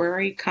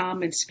library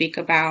come and speak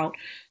about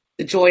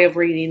the joy of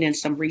reading and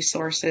some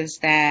resources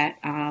that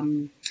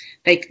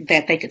they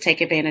could take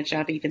advantage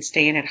of, even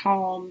staying at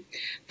home.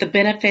 The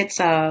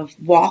benefits of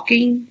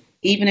walking,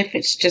 even if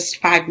it's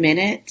just 5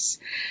 minutes.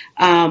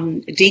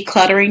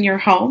 Decluttering your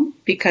home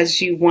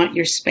because you want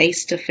your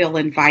space to feel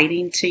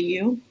inviting to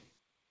you.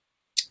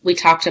 We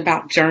talked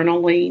about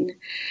journaling,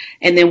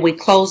 and then we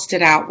closed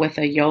it out with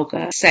a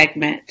yoga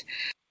segment.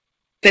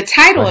 The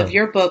title of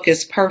your book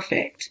is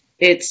perfect.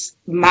 It's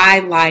My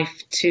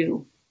Life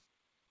Too.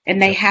 And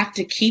they have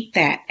to keep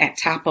that at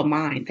top of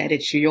mind, that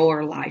it's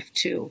your life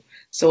too.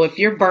 So if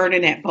you're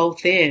burning at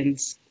both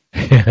ends,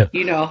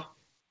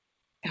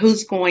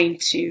 who's going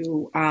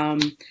to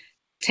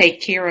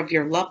take care of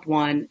your loved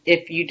one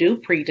if you do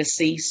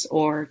predecease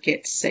or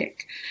get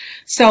sick?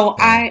 So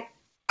I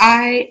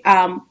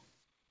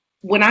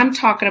when I'm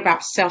talking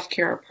about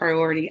self-care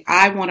priority,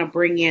 I want to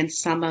bring in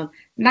some of,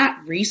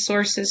 not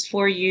resources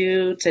for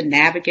you to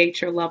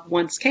navigate your loved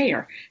one's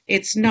care.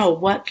 It's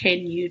what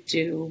can you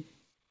do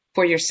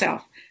for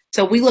yourself?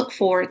 So we look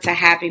forward to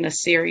having a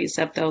series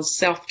of those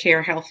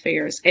self-care health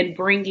fairs and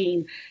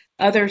bringing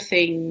other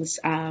things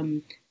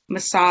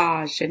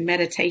massage and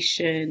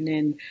meditation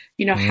and,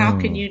 how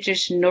can you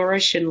just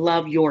nourish and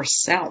love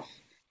yourself?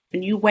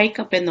 When you wake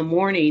up in the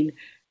morning,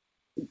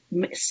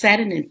 set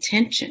an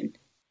intention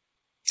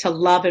to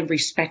love and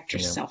respect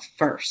yourself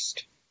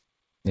first.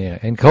 Yeah,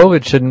 and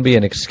COVID shouldn't be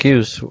an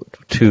excuse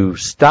to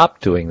stop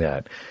doing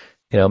that.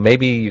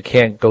 Maybe you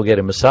can't go get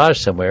a massage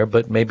somewhere,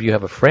 but maybe you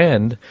have a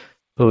friend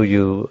who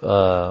you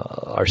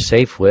are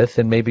safe with,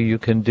 and maybe you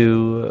can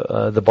do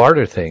the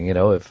barter thing.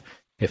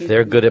 If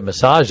they're good at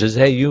massages,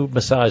 hey, you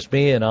massage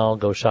me, and I'll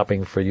go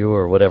shopping for you,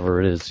 or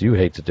whatever it is you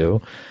hate to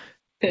do.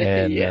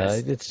 And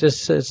Yes.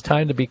 It's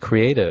time to be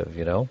creative.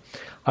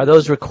 Are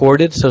those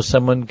recorded so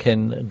someone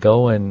can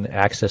go and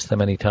access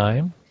them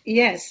anytime?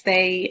 Yes,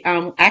 they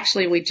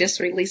actually we just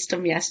released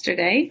them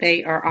yesterday.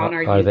 They are on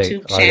our Are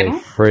YouTube they channel.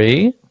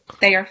 free?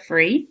 They are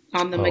free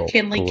on the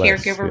McKinley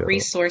bless Caregiver you.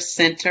 Resource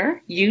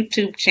Center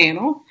YouTube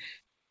channel.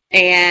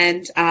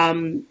 And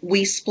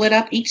we split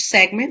up each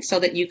segment so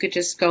that you could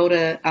just go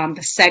to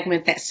the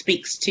segment that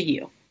speaks to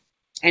you.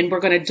 And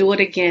we're going to do it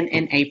again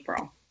in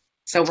April.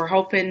 So we're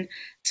hoping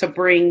to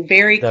bring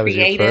very That was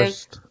your creative.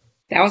 first?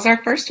 That was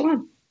our first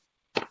one.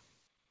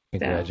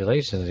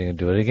 Congratulations! You can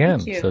do it again.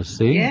 Thank you. So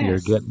see,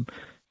 Yes.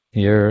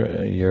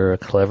 you're a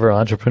clever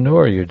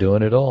entrepreneur. You're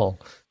doing it all,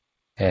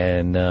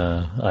 and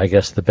I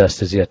guess the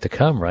best is yet to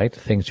come, right?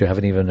 Things you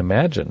haven't even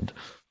imagined,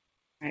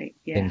 Right.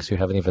 Yeah. things you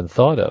haven't even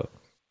thought of.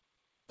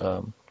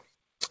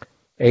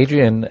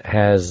 Adrienne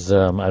has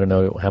I don't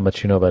know how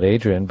much you know about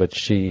Adrienne, but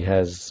she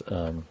has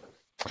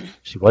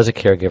she was a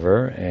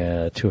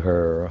caregiver to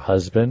her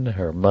husband,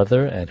 her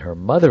mother, and her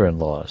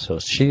mother-in-law. So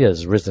she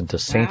has risen to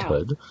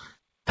sainthood.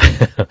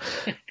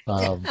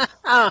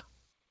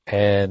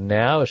 And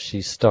now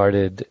she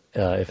started,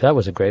 if that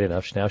wasn't great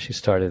enough, now she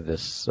started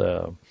this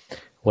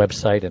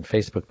website and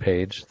Facebook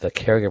page, the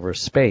Caregiver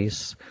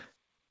Space,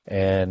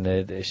 and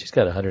she's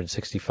got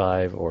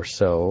 165 or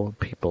so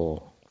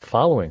people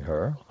following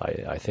her.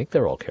 I think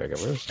they're all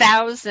caregivers.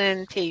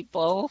 1,000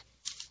 people.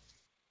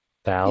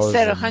 1,000. You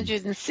said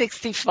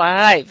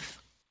 165.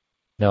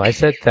 No, I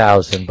said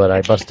 1,000, but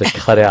I must have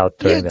cut out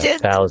during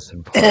that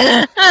 1,000 part.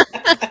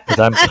 Because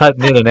I'm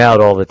cutting in and out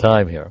all the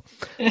time here.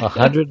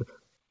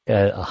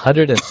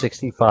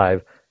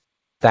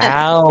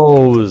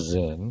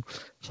 165,000.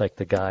 It's like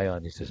the guy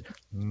he says,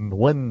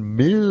 $1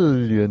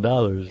 million.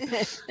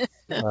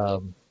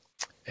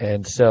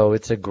 And so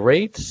it's a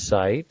great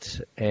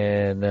site,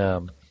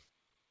 and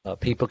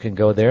people can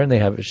go there, and they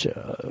have.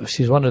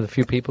 She's one of the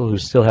few people who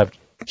still have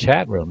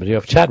chat rooms. You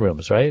have chat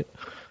rooms, right?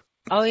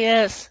 Oh,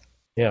 yes.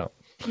 Yeah.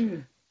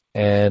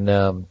 And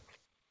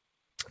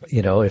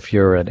if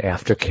you're an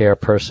aftercare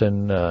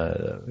person,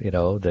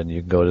 then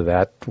you can go to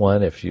that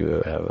one. If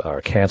you are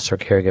a cancer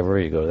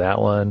caregiver, you go to that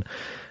one,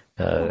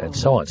 and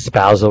so on.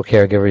 Spousal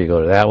caregiver, you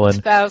go to that one.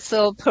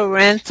 Spousal,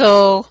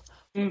 parental.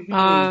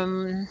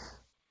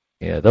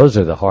 Yeah, those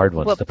are the hard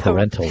ones, the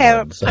parental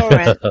ones.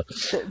 And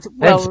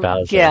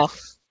spousal. Yeah.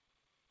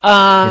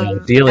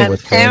 Dealing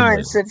with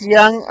parents of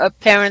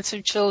parents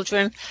of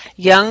children,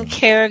 young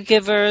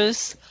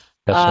caregivers.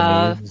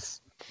 Special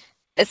needs.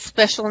 It's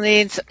special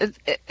needs.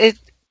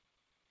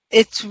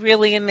 It's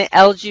really in the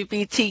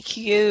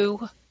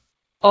LGBTQ,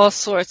 all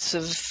sorts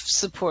of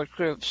support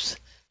groups,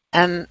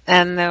 and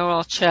they're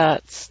all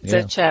chats. Yeah.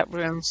 They're chat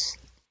rooms,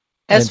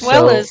 as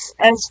well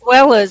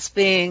as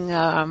being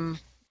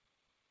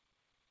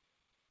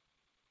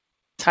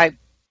type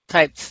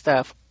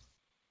stuff.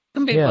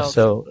 Can be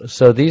both.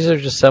 So these are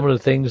just some of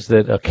the things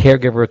that a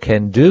caregiver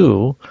can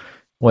do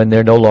when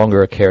they're no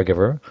longer a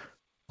caregiver.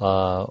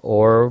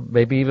 Or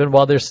maybe even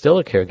while they're still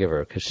a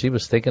caregiver, because she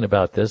was thinking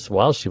about this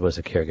while she was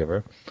a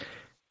caregiver.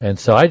 And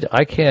so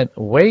I can't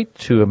wait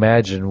to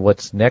imagine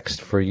what's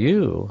next for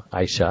you,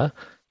 Aysha,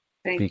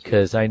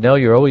 because I know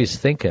you're always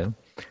thinking.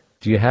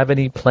 Do you have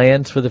any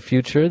plans for the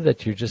future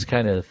that you're just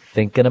kind of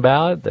thinking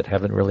about that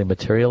haven't really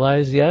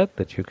materialized yet,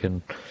 that you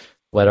can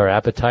whet our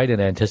appetite in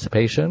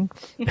anticipation?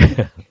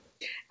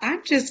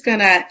 I'm just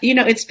gonna,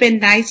 it's been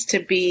nice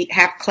to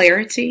have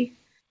clarity.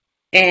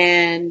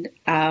 And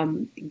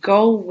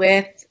go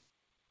with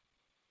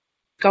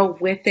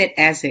it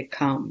as it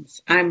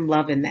comes. I'm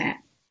loving that.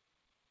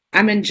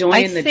 I'm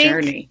enjoying the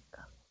journey.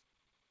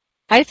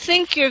 I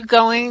think you're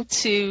going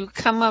to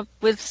come up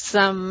with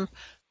some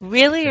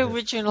really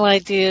original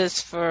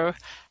ideas for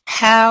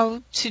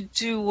how to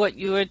do what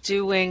you are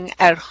doing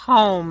at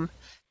home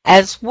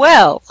as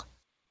well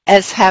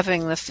as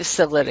having the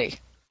facility.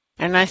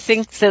 And I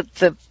think that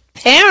the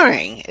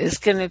pairing is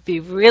going to be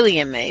really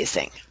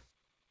amazing.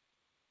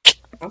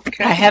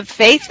 Okay. I have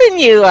faith in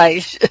you,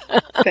 Aysha.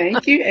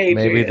 Thank you, Adrienne.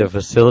 Maybe the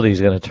facility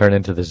is going to turn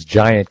into this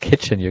giant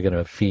kitchen you're going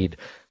to feed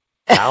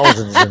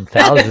thousands and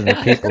thousands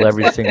of people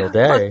every single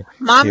day.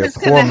 Mama's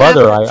your poor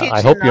mother,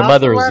 I hope your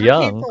mother is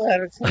young.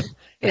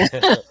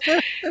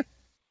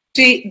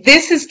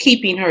 This is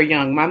keeping her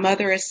young. My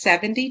mother is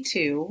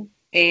 72,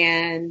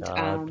 and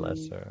God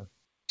bless her.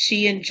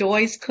 She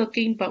enjoys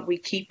cooking, but we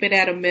keep it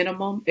at a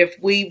minimum. If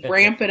we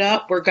ramp it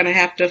up, we're going to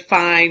have to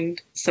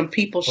find some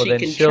people she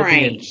can she'll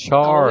train. Be in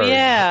charge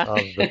of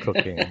the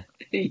cooking.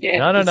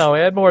 Yes. No,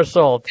 add more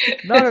salt.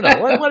 No.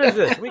 What is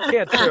this? We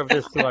can't serve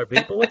this to our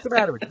people. What's the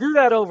matter with you? Do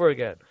that over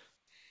again.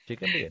 She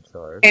can be in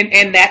charge.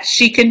 And that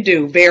she can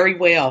do very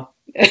well.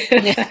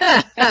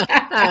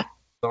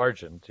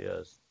 Sergeant,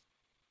 yes.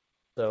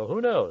 So who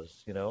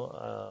knows,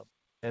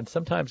 and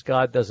sometimes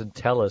God doesn't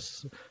tell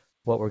us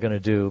what we're going to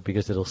do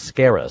because it'll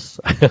scare us.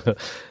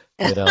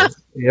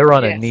 You're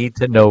on a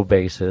need-to-know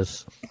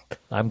basis.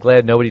 I'm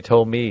glad nobody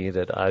told me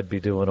that I'd be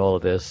doing all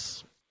of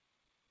this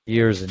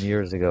years and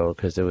years ago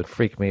because it would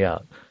freak me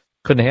out.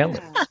 Couldn't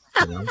handle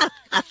it.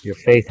 Your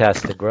faith has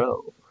to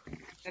grow.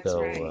 That's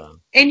right.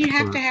 And you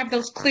have to have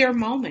those clear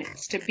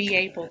moments to be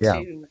able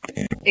to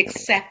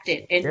accept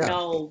it and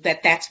know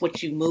that that's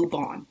what you move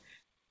on.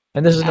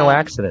 And this is no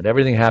accident.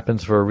 Everything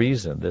happens for a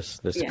reason. This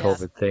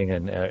COVID thing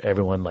and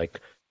everyone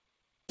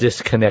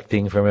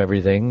disconnecting from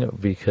everything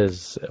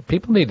because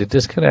people need to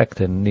disconnect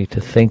and need to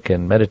think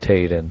and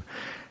meditate and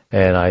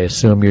I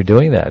assume you're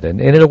doing that. And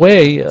in a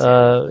way,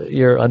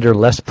 you're under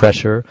less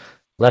pressure,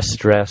 less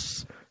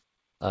stress.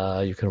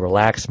 You can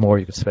relax more.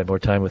 You can spend more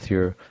time with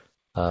your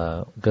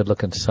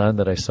good-looking son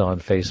that I saw on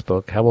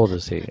Facebook. How old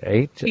is he?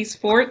 8? He's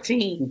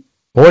 14.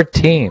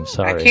 14,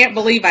 sorry. I can't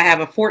believe I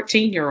have a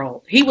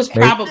 14-year-old. He was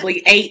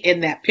probably 8 in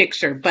that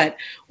picture, but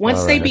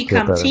once they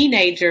become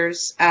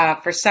teenagers,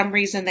 for some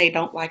reason they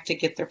don't like to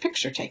get their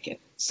picture taken.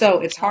 So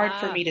it's hard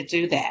for me to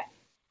do that.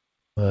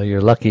 Well,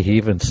 you're lucky he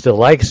even still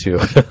likes you.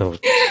 All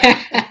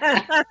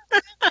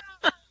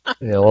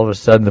of a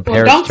sudden the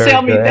parents don't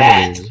tell me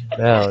that.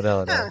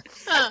 No.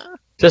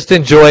 Just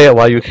enjoy it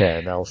while you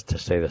can. I'll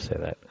just say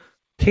that.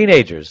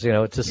 Teenagers,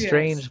 it's a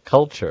strange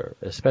culture,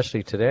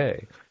 especially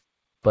today.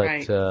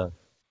 But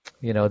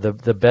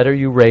the better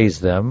you raise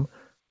them,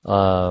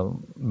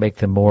 make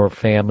them more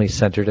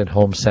family-centered and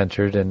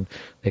home-centered, and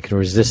they can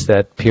resist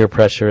that peer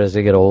pressure as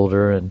they get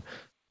older. And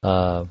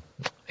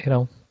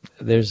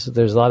there's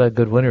a lot of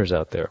good winners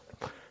out there,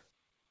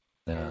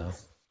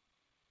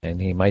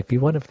 and he might be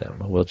one of them.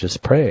 We'll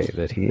just pray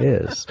that he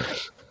is.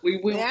 We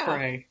will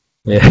pray.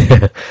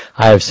 Yeah,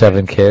 I have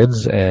 7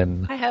 kids,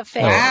 and I have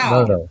faith.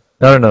 No.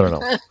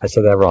 I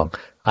said that wrong.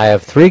 I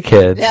have 3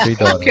 kids, 3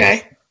 daughters.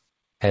 Okay.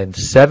 And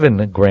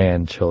 7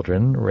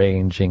 grandchildren,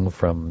 ranging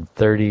from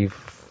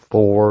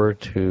 34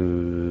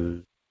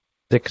 to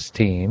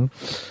 16,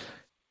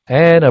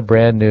 and a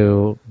brand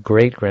new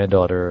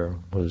great-granddaughter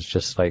who's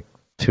just 2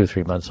 or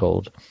 3 months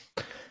old.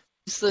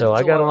 So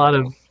I got a lot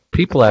of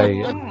people I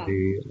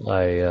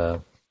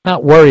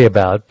not worry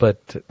about,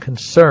 but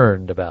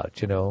concerned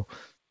about,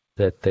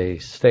 that they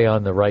stay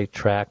on the right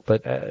track.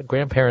 But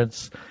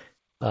grandparents,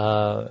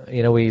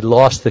 we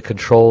lost the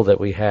control that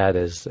we had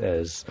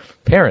as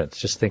parents.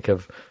 Just think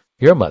of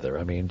your mother.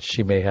 I mean,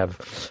 she may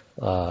have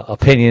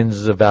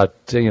opinions about,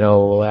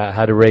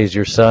 how to raise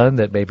your son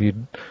that maybe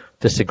you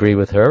disagree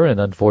with her, and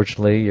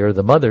unfortunately you're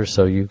the mother,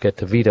 so you get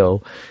to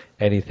veto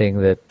anything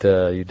that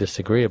you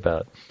disagree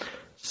about.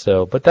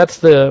 So, but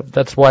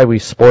that's why we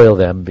spoil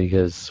them,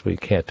 because we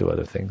can't do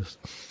other things.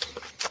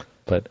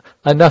 But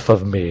enough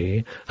of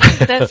me.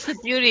 That's the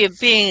beauty of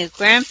being a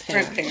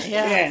grandparent.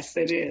 Yes,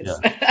 it is.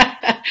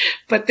 Yeah.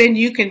 But then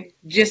you can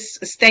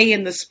just stay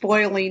in the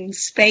spoiling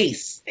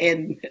space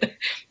and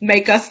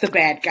make us the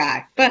bad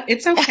guy. But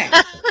it's okay.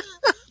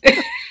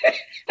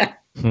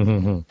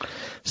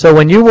 So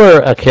when you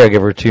were a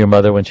caregiver to your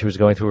mother when she was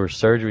going through her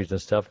surgeries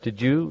and stuff,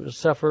 did you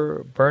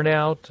suffer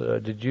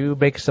burnout? Did you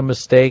make some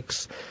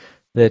mistakes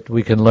that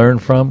we can learn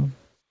from?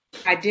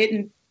 I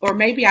didn't. Or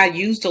maybe I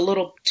used a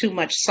little too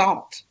much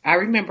salt. I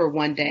remember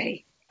one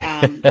day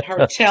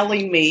her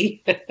telling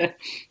me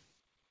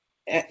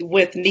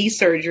with knee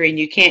surgery and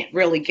you can't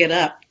really get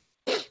up,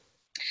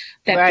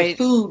 that the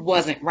food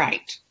wasn't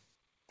right.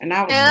 And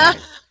I was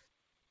like,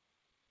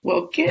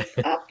 well, get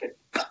up and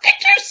cook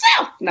it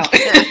yourself. No.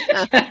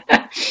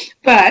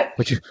 But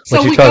what you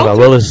talking about,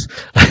 Willis?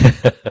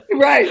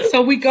 Right.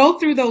 So we go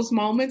through those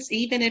moments,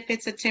 even if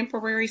it's a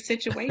temporary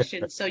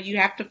situation. So you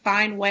have to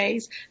find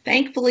ways.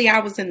 Thankfully, I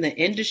was in the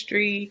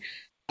industry,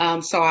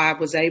 so I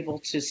was able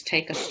to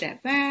take a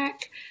step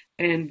back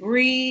and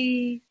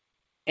breathe.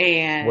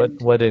 And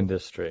what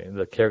industry?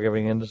 The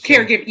caregiving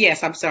industry?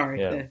 Yes, I'm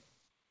sorry.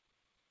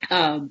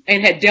 Yeah.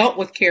 And had dealt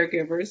with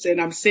caregivers,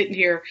 and I'm sitting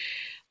here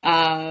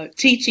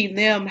teaching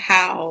them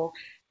how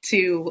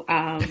to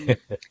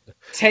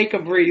take a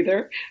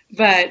breather.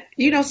 But,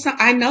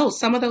 I know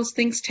some of those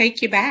things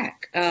take you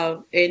back,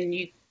 and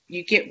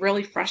you get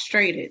really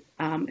frustrated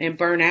and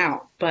burn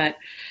out. But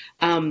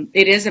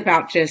it is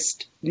about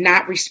just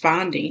not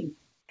responding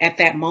at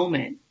that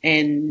moment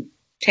and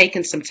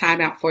taking some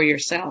time out for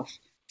yourself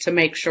to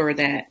make sure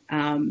that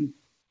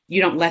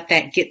you don't let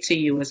that get to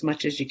you as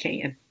much as you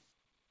can.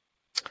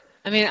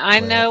 I mean,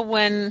 I know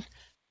when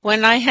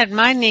I had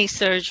my knee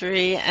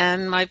surgery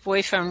and my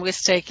boyfriend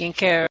was taking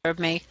care of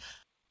me,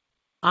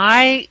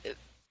 I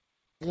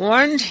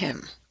warned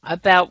him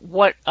about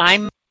what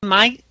I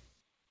might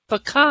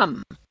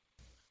become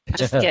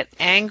just get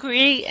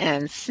angry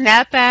and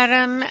snap at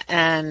him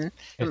and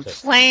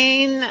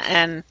complain.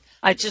 And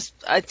I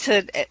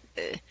said,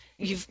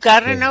 you've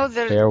got to know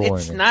that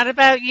it's not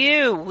about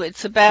you.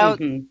 It's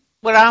about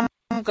what I'm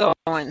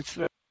going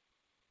through.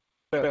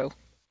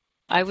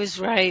 I was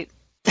right.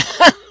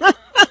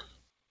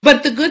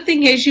 But the good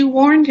thing is you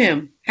warned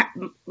him.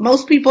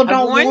 Most people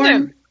don't warn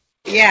him.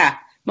 Yeah,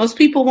 most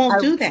people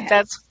won't do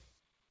that.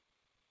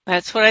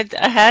 That's what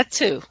I had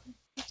to.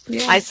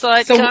 Yeah. I saw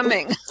it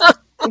coming.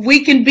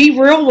 We can be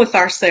real with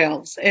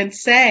ourselves and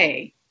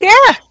say,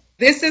 "Yeah,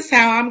 this is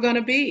how I'm going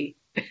to be."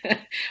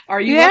 Are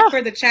you up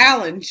for the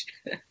challenge?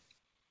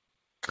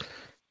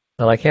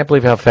 Well, I can't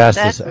believe how fast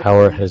this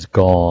hour has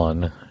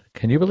gone.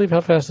 Can you believe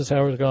how fast this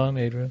hour has gone,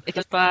 Adrian? It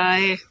goes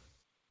by.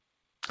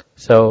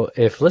 So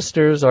if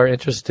listeners are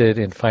interested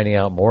in finding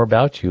out more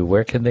about you,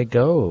 where can they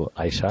go,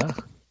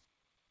 Aysha?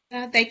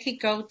 They could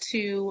go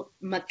to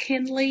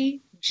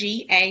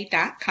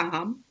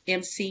McKinleyGA.com,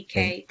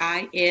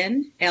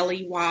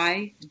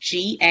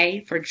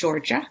 McKinleyGA for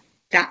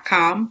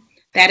Georgia.com.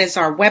 That is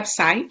our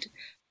website,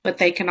 but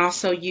they can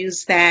also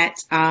use that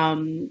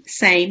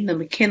the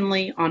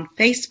McKinley on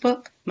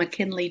Facebook,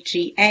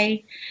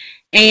 McKinleyGA.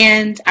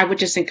 And I would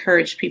just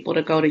encourage people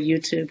to go to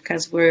YouTube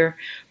because we're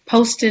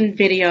posting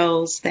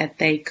videos that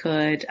they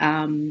could,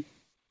 that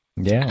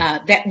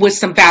with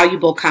some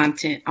valuable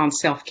content on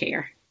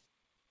self-care.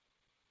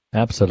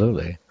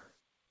 Absolutely.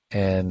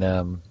 And,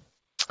 I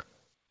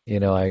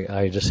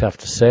just have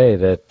to say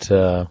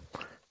that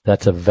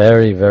that's a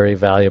very, very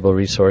valuable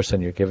resource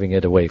and you're giving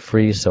it away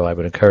free. So I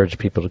would encourage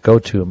people to go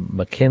to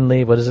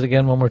McKinley. What is it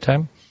again? One more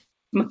time?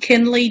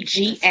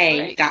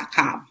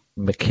 McKinleyGA.com.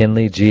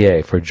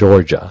 McKinleyGA for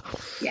Georgia.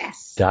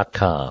 Yes.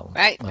 .com.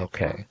 Right.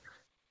 Okay.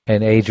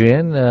 And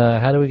Adrian,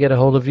 how do we get a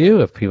hold of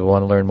you if people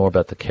want to learn more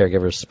about the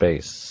caregiver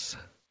space?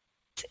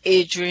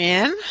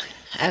 Adrian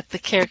at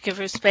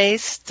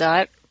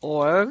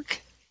thecaregiverspace.org,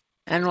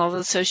 and all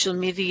the social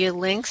media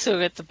links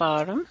are at the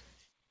bottom.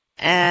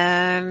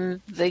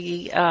 And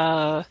the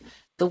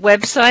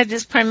website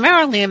is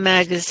primarily a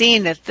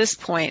magazine at this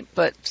point,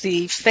 but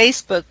the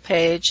Facebook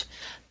page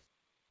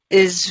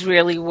is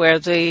really where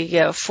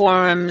the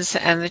forums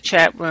and the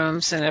chat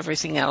rooms and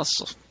everything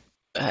else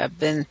have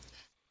been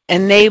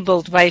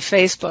enabled by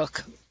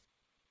Facebook.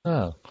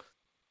 Oh,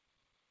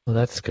 well,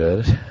 that's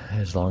good.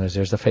 As long as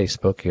there's a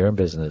Facebook, you're in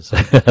business.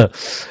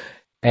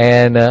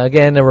 And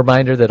again, a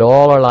reminder that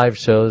all our live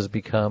shows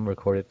become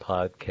recorded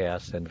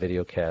podcasts and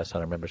videocasts on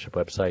our membership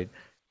website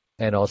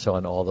and also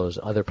on all those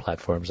other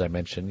platforms I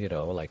mentioned,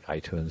 like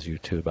iTunes,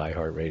 YouTube,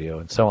 iHeartRadio,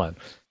 and so on.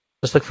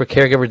 Just look for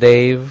Caregiver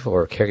Dave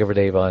or Caregiver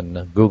Dave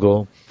on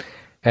Google.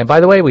 And by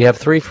the way, we have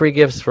 3 free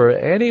gifts for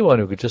anyone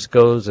who just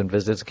goes and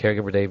visits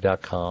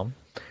caregiverdave.com.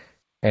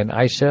 And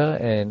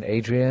Aysha and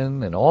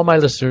Adrian and all my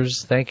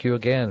listeners, thank you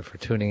again for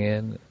tuning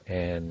in.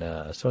 And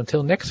so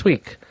until next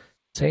week,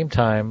 same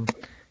time,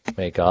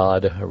 may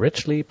God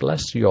richly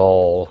bless you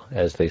all,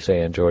 as they say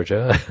in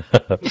Georgia.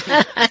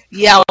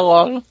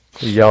 Y'all.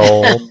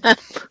 Y'all.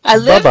 I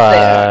live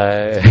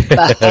there.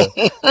 Bye.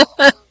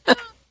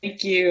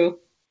 Thank you.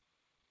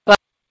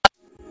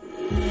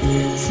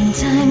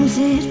 Sometimes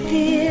it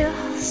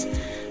feels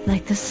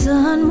like the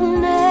sun will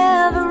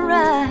never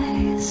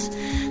rise,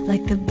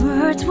 like the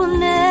birds will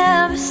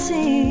never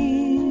sing.